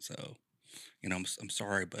department. So I'm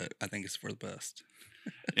sorry, but I think it's for the best.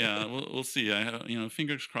 Yeah, we'll see. I have,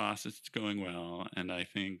 fingers crossed it's going well, and I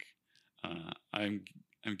think I'm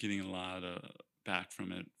getting a lot of back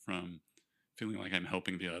from it from feeling like I'm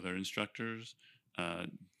helping the other instructors uh,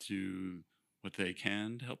 do what they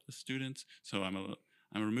can to help the students. So I'm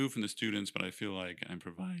removed from the students, but I feel like I'm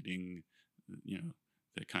providing you know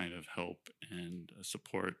the kind of help and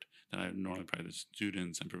support that I normally provide the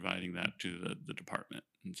students. I'm providing that to the department,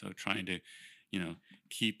 and so trying to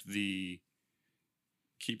keep the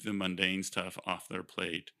mundane stuff off their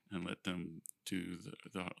plate and let them do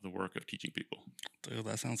the work of teaching people. So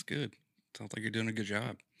that sounds good. Sounds like you're doing a good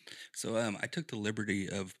job. So I took the liberty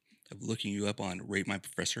of looking you up on Rate My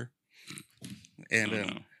Professor, and Oh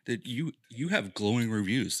no. that you have glowing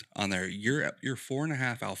reviews on there. You're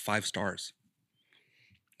 4.5 out of 5 stars.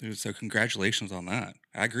 Dude, so congratulations on that.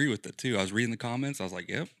 I agree with it too. I was reading the comments. I was like,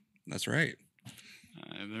 "Yep, that's right."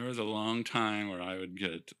 There was a long time where I would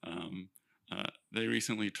get. They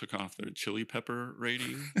recently took off their chili pepper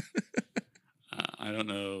rating. I don't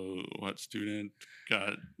know what student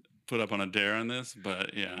got put up on a dare on this,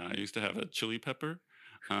 but yeah, I used to have a chili pepper.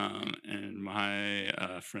 And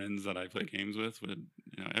my friends that I play games with would,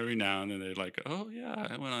 every now and then they'd like, oh yeah,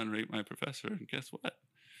 I went on Rate My Professor, and guess what?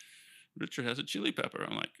 Richard has a chili pepper.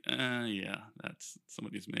 I'm like, yeah, that's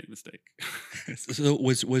somebody's made a mistake. So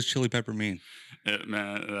what's chili pepper mean? It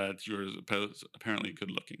meant that you were apparently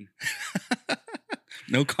good looking.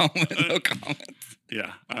 No comment. Uh, No comment.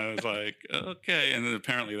 yeah, I was like, okay. And then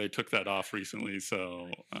apparently they took that off recently, so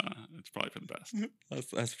it's probably for the best.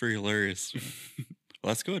 That's pretty hilarious. Well,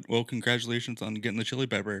 that's good. Well, congratulations on getting the chili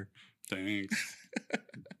pepper. Thanks.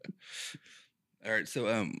 All right.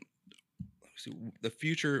 So the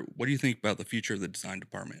future. What do you think about the future of the design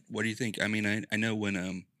department? What do you think? I mean, I know when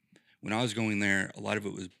I was going there, a lot of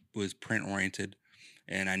it was print oriented,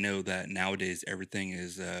 and I know that nowadays everything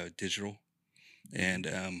is digital. Hmm.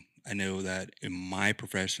 And I know that in my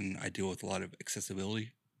profession, I deal with a lot of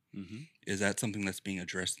accessibility. Hmm. Is that something that's being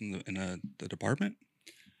addressed the department?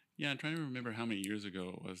 Yeah, I'm trying to remember how many years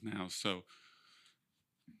ago it was now. So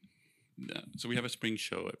we have a spring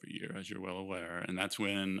show every year, as you're well aware, and that's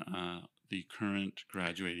when the current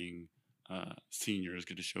graduating seniors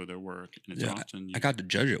get to show their work, and it's Yeah, often I got to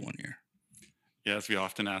judge it one year. Yes, we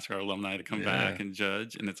often ask our alumni to come Yeah, back and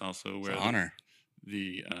judge, and it's also it's an where honor.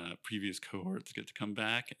 the previous cohorts get to come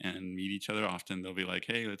back and meet each other. Often they'll be like,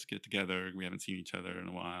 "Hey, let's get together. We haven't seen each other in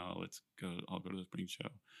a while. Let's go. I'll go to the spring show."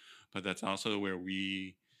 But that's also where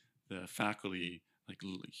we, the faculty, like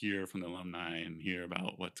hear from the alumni and hear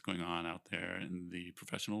about what's going on out there in the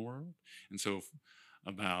professional world. And so,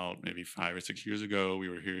 about maybe 5 or 6 years ago, we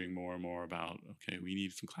were hearing more and more about, okay, we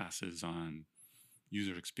need some classes on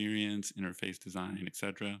user experience, interface design,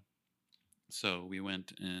 etc. So we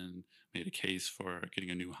went and made a case for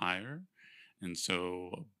getting a new hire. And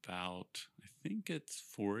so about, I think it's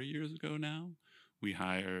 4 years ago now, we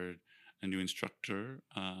hired a new instructor,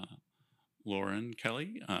 Lauren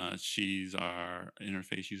Kelly. She's our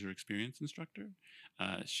interface user experience instructor.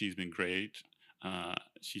 She's been great.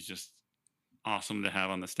 She's just awesome to have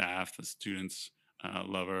on the staff. The students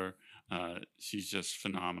love her. She's just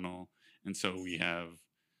phenomenal. And so we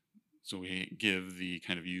give the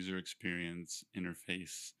kind of user experience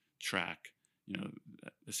interface track, you know,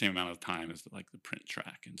 the same amount of time as like the print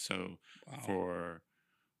track. And so Wow. for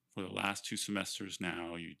for the last 2 semesters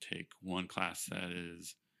now, you take one class that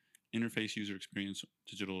is interface user experience,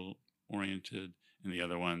 digital oriented, and the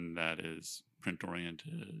other one that is print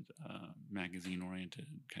oriented, magazine oriented,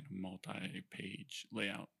 kind of multi-page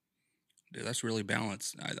layout. Dude, that's really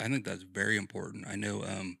balanced. I think that's very important. I know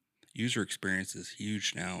user experience is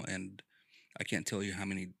huge now, and I can't tell you how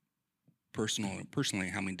many personally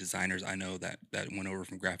how many designers I know that went over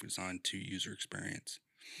from graphic design to user experience,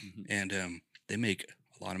 Mhm. and they make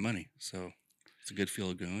a lot of money. So it's a good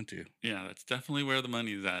field to go into, Yeah, that's definitely where the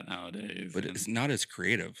money is at nowadays. but And it's not as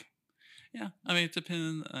creative. yeah, I mean, it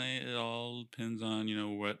depends. It all depends on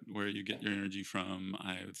where you get your energy from.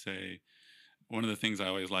 I would say one of the things I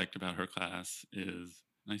always liked about her class is,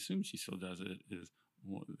 and I assume she still does it, is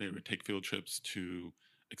they would take field trips to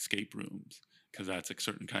escape rooms because that's a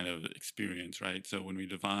certain kind of experience, right? So when we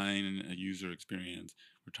define a user experience,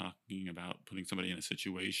 we're talking about putting somebody in a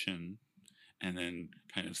situation and then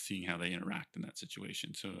kind of seeing how they interact in that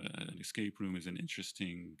situation. So an escape room is an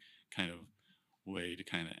interesting kind of way to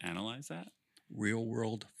kind of analyze that. Real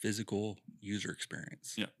world physical user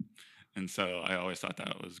experience. Yeah. And so I always thought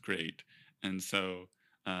that was great. And so,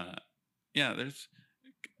 uh, yeah, there's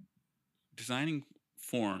designing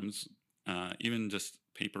forms, even just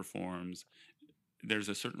paper forms. There's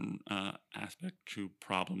a certain aspect to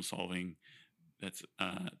problem solving that's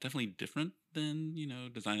definitely different than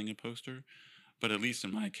designing a poster. But at least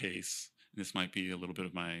in my case, this might be a little bit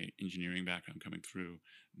of my engineering background coming through.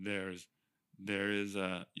 There's there is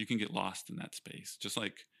you can get lost in that space. Just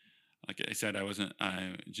like I said,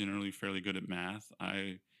 I generally fairly good at math.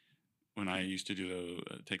 I When I used to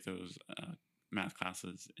take those math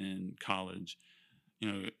classes in college,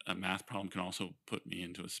 a math problem can also put me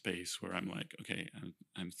into a space where I'm like, okay,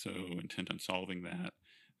 I'm so intent on solving that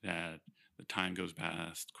the time goes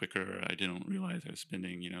past quicker. I didn't realize I was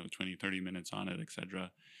spending 20, 30 minutes on it,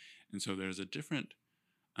 etc. And so there's a different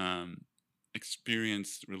um,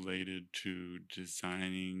 experience related to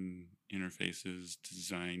designing interfaces,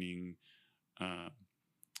 designing uh,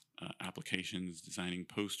 applications, designing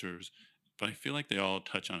posters, but I feel like they all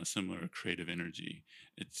touch on a similar creative energy.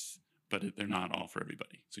 It's they're not all for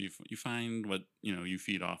everybody. So you find what you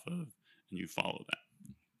feed off of, and you follow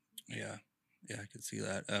that. Yeah, yeah, I can see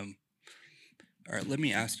that. All right, let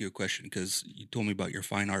me ask you a question because you told me about your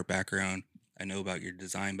fine art background. I know about your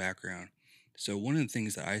design background. So one of the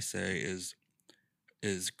things that I say is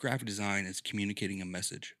graphic design is communicating a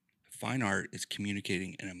message. Fine art is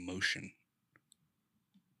communicating an emotion.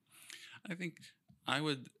 I think I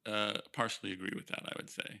would partially agree with that.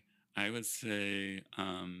 I would say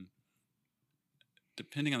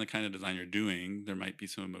depending on the kind of design you're doing, there might be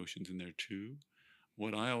some emotions in there too.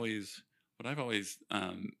 What I always what I've always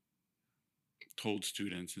told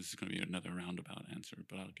students, this is going to be another roundabout answer,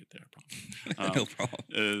 but I'll get there, I promise. No problem.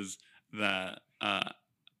 Is that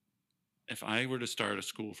if I were to start a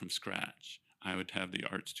school from scratch, I would have the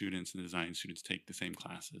art students and the design students take the same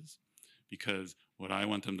classes because what I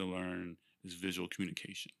want them to learn is visual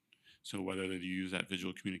communication. So whether they use that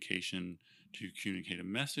visual communication to communicate a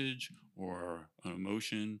message or an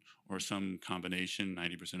emotion or some combination,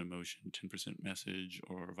 90% emotion, 10% message,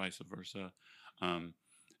 or vice versa, um,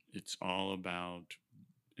 it's all about,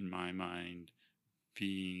 in my mind,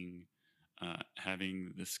 being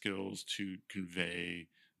having the skills to convey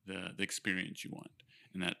the experience you want,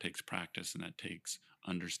 and that takes practice, and that takes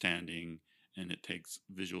understanding, and it takes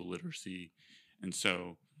visual literacy. And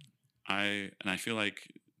so I feel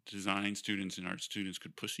like design students and art students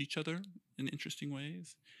could push each other in interesting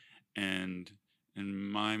ways. And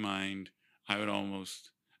in my mind, I would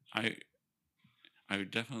almost I I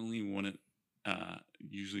definitely wouldn't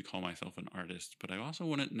usually call myself an artist, but I also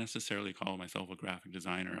wouldn't necessarily call myself a graphic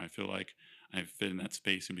designer. I feel like I fit in that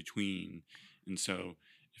space in between. And so,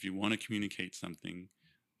 if you want to communicate something,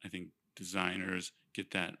 I think designers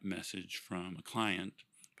get that message from a client,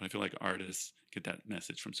 but I feel like artists get that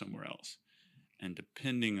message from somewhere else. And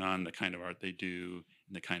depending on the kind of art they do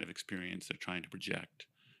and the kind of experience they're trying to project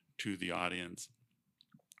to the audience,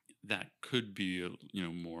 that could be a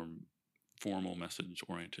more formal message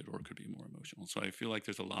oriented, or it could be more emotional. So I feel like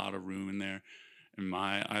there's a lot of room in there. And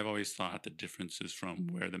I've always thought the difference is from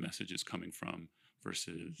where the message is coming from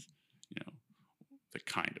versus the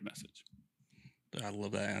kind of message. I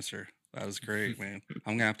love that answer. That was great, man.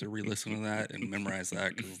 I'm gonna have to re-listen to that and memorize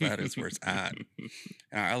that because that is where it's at.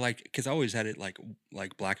 And I like because I always had it like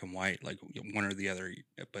black and white, like one or the other.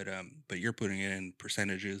 But you're putting it in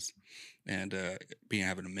percentages and being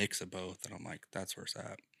having a mix of both, and I'm like, that's where it's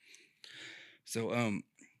at. So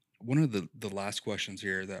one of the last questions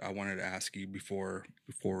here that I wanted to ask you before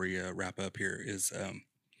we wrap up here is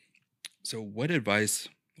so what advice?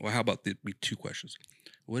 Well, how about the be two questions?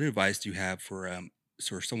 What advice do you have for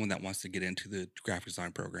sort of someone that wants to get into the graphic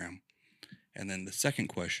design program? And then the second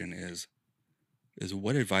question is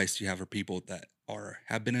what advice do you have for people that are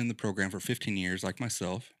have been in the program for 15 years, like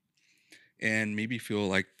myself, and maybe feel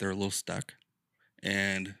like they're a little stuck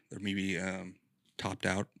and they're maybe topped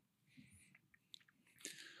out?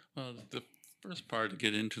 Well, the first part to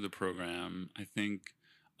get into the program, I think,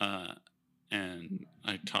 uh, and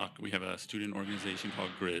we have a student organization called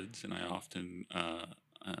Grids, and I often uh,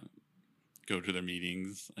 go to their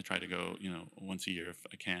meetings. I try to go, once a year if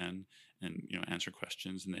I can, and answer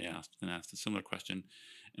questions. And they asked a similar question,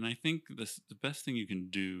 and I think the best thing you can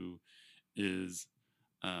do is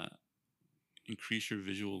uh, increase your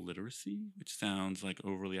visual literacy, which sounds like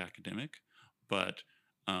overly academic, but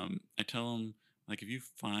I tell them, like, if you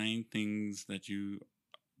find things that you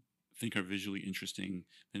think are visually interesting,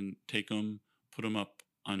 then take them, put them up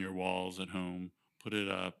on your walls at home, put it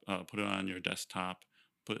on your desktop,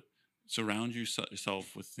 put surround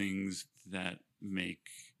yourself with things that make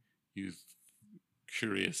you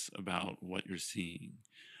curious about what you're seeing,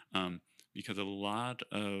 um, because a lot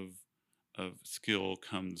of skill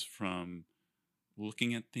comes from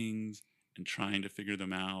looking at things and trying to figure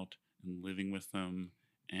them out and living with them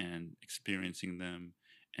and experiencing them,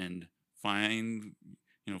 and find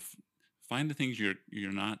you know f- find the things you're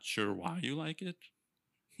not sure why you like it.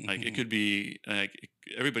 Like, it could be like,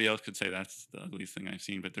 everybody else could say that's the ugliest thing I've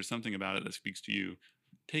seen, but there's something about it that speaks to you.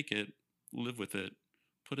 Take it, live with it,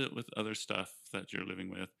 put it with other stuff that you're living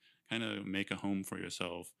with, kind of make a home for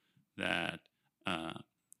yourself that uh,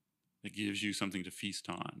 that gives you something to feast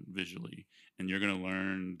on visually. And you're going to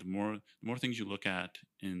learn, the more things you look at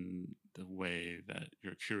in the way that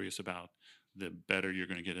you're curious about, the better you're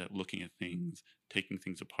going to get at looking at things, taking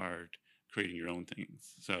things apart, creating your own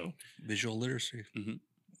things. So Visual literacy. mhm.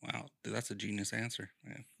 Wow, dude, that's a genius answer,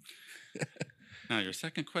 man. Now, your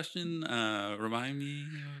second question, remind me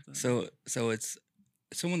of the. So it's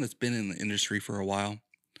someone that's been in the industry for a while.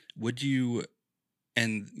 Would you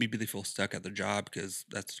and maybe they feel stuck at their job because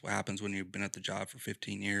that's what happens when you've been at the job for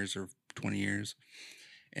 15 years or 20 years.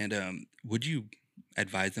 And would you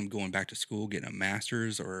advise them going back to school, getting a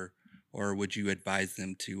master's, or would you advise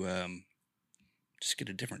them to just get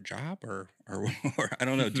a different job, or or I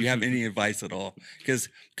don't know? Do you have any advice at all? Because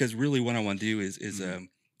really, what I want to do is Mhm.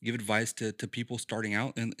 give advice to people starting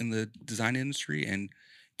out in the design industry and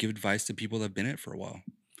give advice to people that have been in it for a while.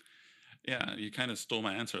 Yeah, you kind of stole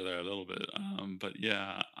my answer there a little bit. But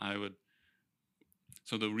yeah, I would.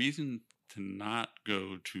 So the reason to not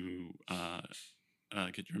go to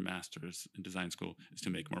get your master's in design school is to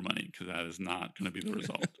make more money, because that is not going to be the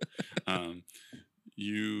result. Um,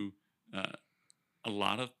 you uh, a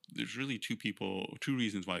lot of There's really two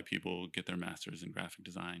reasons why people get their master's in graphic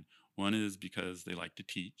design. One is because they like to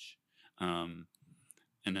teach, um,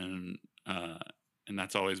 and then and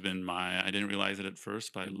that's always been my. I didn't realize it at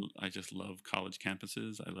first, but I just love college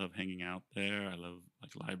campuses. I love hanging out there. I love,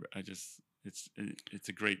 like, library. It's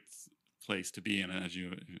a great place to be in.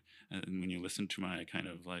 And when you listen to my kind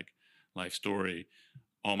of like life story,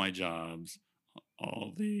 all my jobs,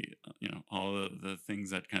 all the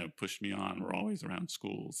things that kind of pushed me on were always around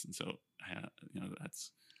schools. And so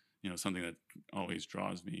that's something that always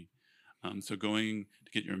draws me. So going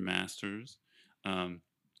to get your master's um,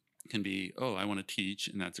 can be, oh, I want to teach,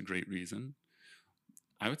 and that's a great reason.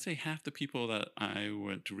 I would say half the people that I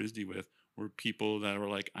went to RISD with were people that were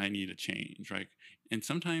like, I need a change, right? And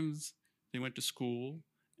sometimes they went to school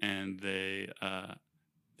and they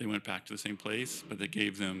went back to the same place, but they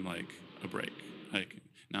gave them like a break. Like,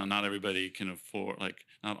 Now, not everybody can afford, like,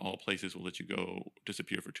 not all places will let you go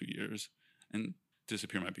disappear for 2 years. And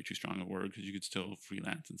disappear might be too strong a word because you could still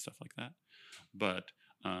freelance and stuff like that. But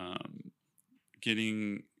um,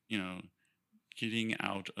 getting, getting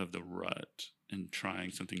out of the rut and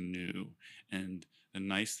trying something new. And the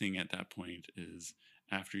nice thing at that point is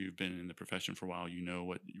after you've been in the profession for a while, you know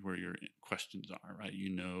where your questions are, right? You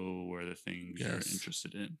know where the things you're Yes,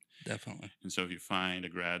 interested in. definitely. And so if you find a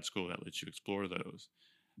grad school that lets you explore those,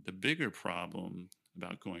 the bigger problem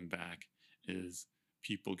about going back is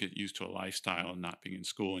people get used to a lifestyle and not being in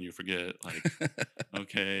school, and you forget, like,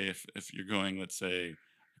 okay, if you're going, let's say,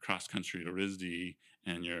 cross country to RISD,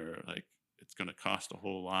 and you're like, it's going to cost a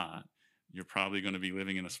whole lot. You're probably going to be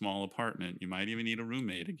living in a small apartment. You might even need a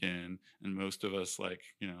roommate again. And most of us, like,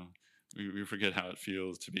 we forget how it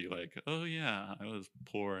feels to be like, oh yeah, I was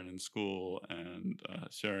poor and in school and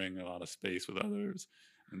sharing a lot of space with others.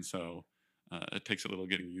 And so it takes a little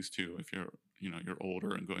getting used to if you're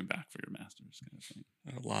older and going back for your master's kind of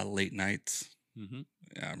thing. A lot of late nights. Hmm.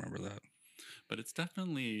 Yeah, I remember that. But it's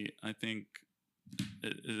definitely, I think,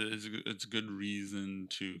 it's a good reason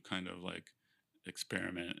to kind of like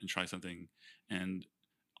experiment and try something. And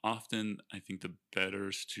often, I think the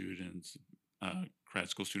better students, grad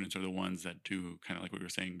school students, are the ones that do kind of like what we were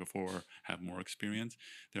saying before, have more experience.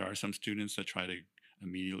 There are some students that try to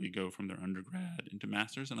immediately go from their undergrad into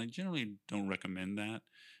masters, and I generally don't recommend that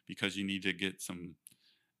because you need to get some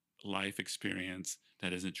life experience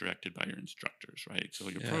that isn't directed by your instructors, right? So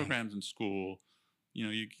your Yeah, programs in school,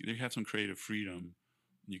 you have some creative freedom,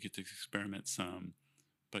 you get to experiment some,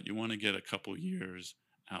 but you want to get a couple years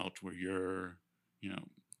out where you know,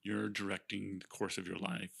 you're directing the course of your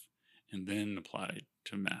life, and then apply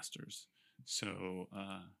to masters. So,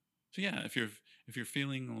 so yeah, if you're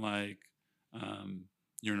feeling like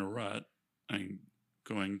you're in a rut, I mean,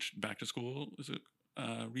 back to school is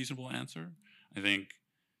a reasonable answer. I think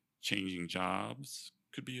changing jobs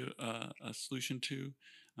could be a solution too.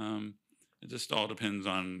 Um, it just all depends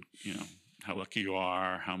on how lucky you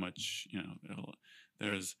are, how much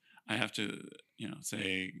there's. I have to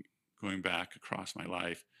say, going back across my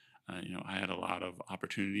life, I had a lot of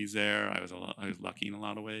opportunities there. I was lucky in a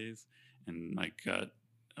lot of ways, and my gut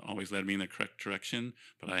always led me in the correct direction.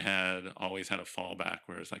 But I had always had a fallback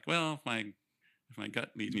where it's like, well, if my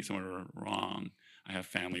gut leads me somewhere wrong, I have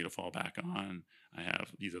family to fall back on. I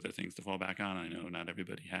have these other things to fall back on. I know not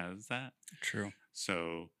everybody has that. true.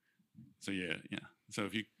 So, so yeah, yeah. So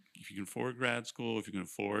if you can afford grad school, if you can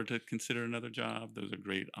afford to consider another job, those are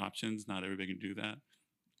great options. Not everybody can do that.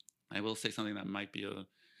 I will say something that might be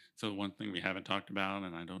so one thing we haven't talked about,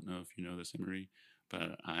 and I don't know if you know this, Emery,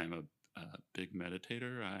 but I'm a big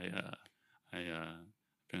meditator. I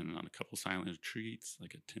been on a couple silent retreats,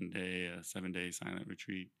 like a 10-day, a 7-day silent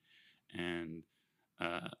retreat, and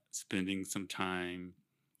spending some time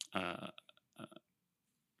uh, uh,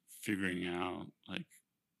 figuring out like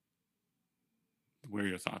where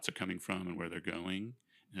your thoughts are coming from and where they're going,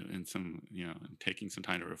 and some and taking some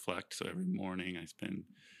time to reflect. So every morning I spend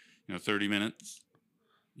 30 minutes,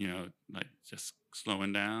 like just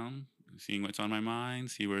slowing down, seeing what's on my mind,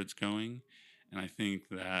 see where it's going, and I think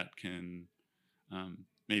that can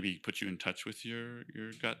maybe put you in touch with your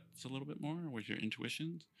guts a little bit more, with your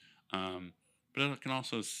intuitions. Um, but it can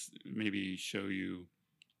also maybe show you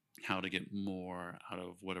how to get more out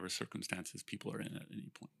of whatever circumstances people are in at any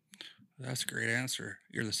point. That's a great answer.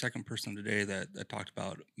 You're the second person today that talked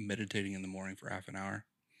about meditating in the morning for half an hour.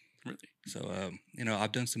 Really So,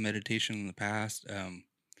 I've done some meditation in the past.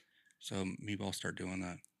 So maybe I'll start doing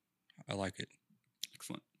that. I like it.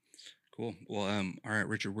 excellent. Cool. Well, all right,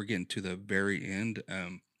 Richard, we're getting to the very end.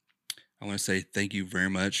 I want to say thank you very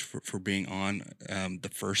much for being on the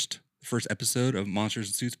first episode of Monsters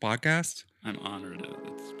and Suits podcast. I'm honored.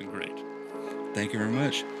 It's been great. Thank you very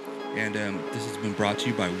much. And this has been brought to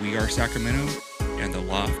you by We Are Sacramento and the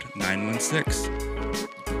Loft 916.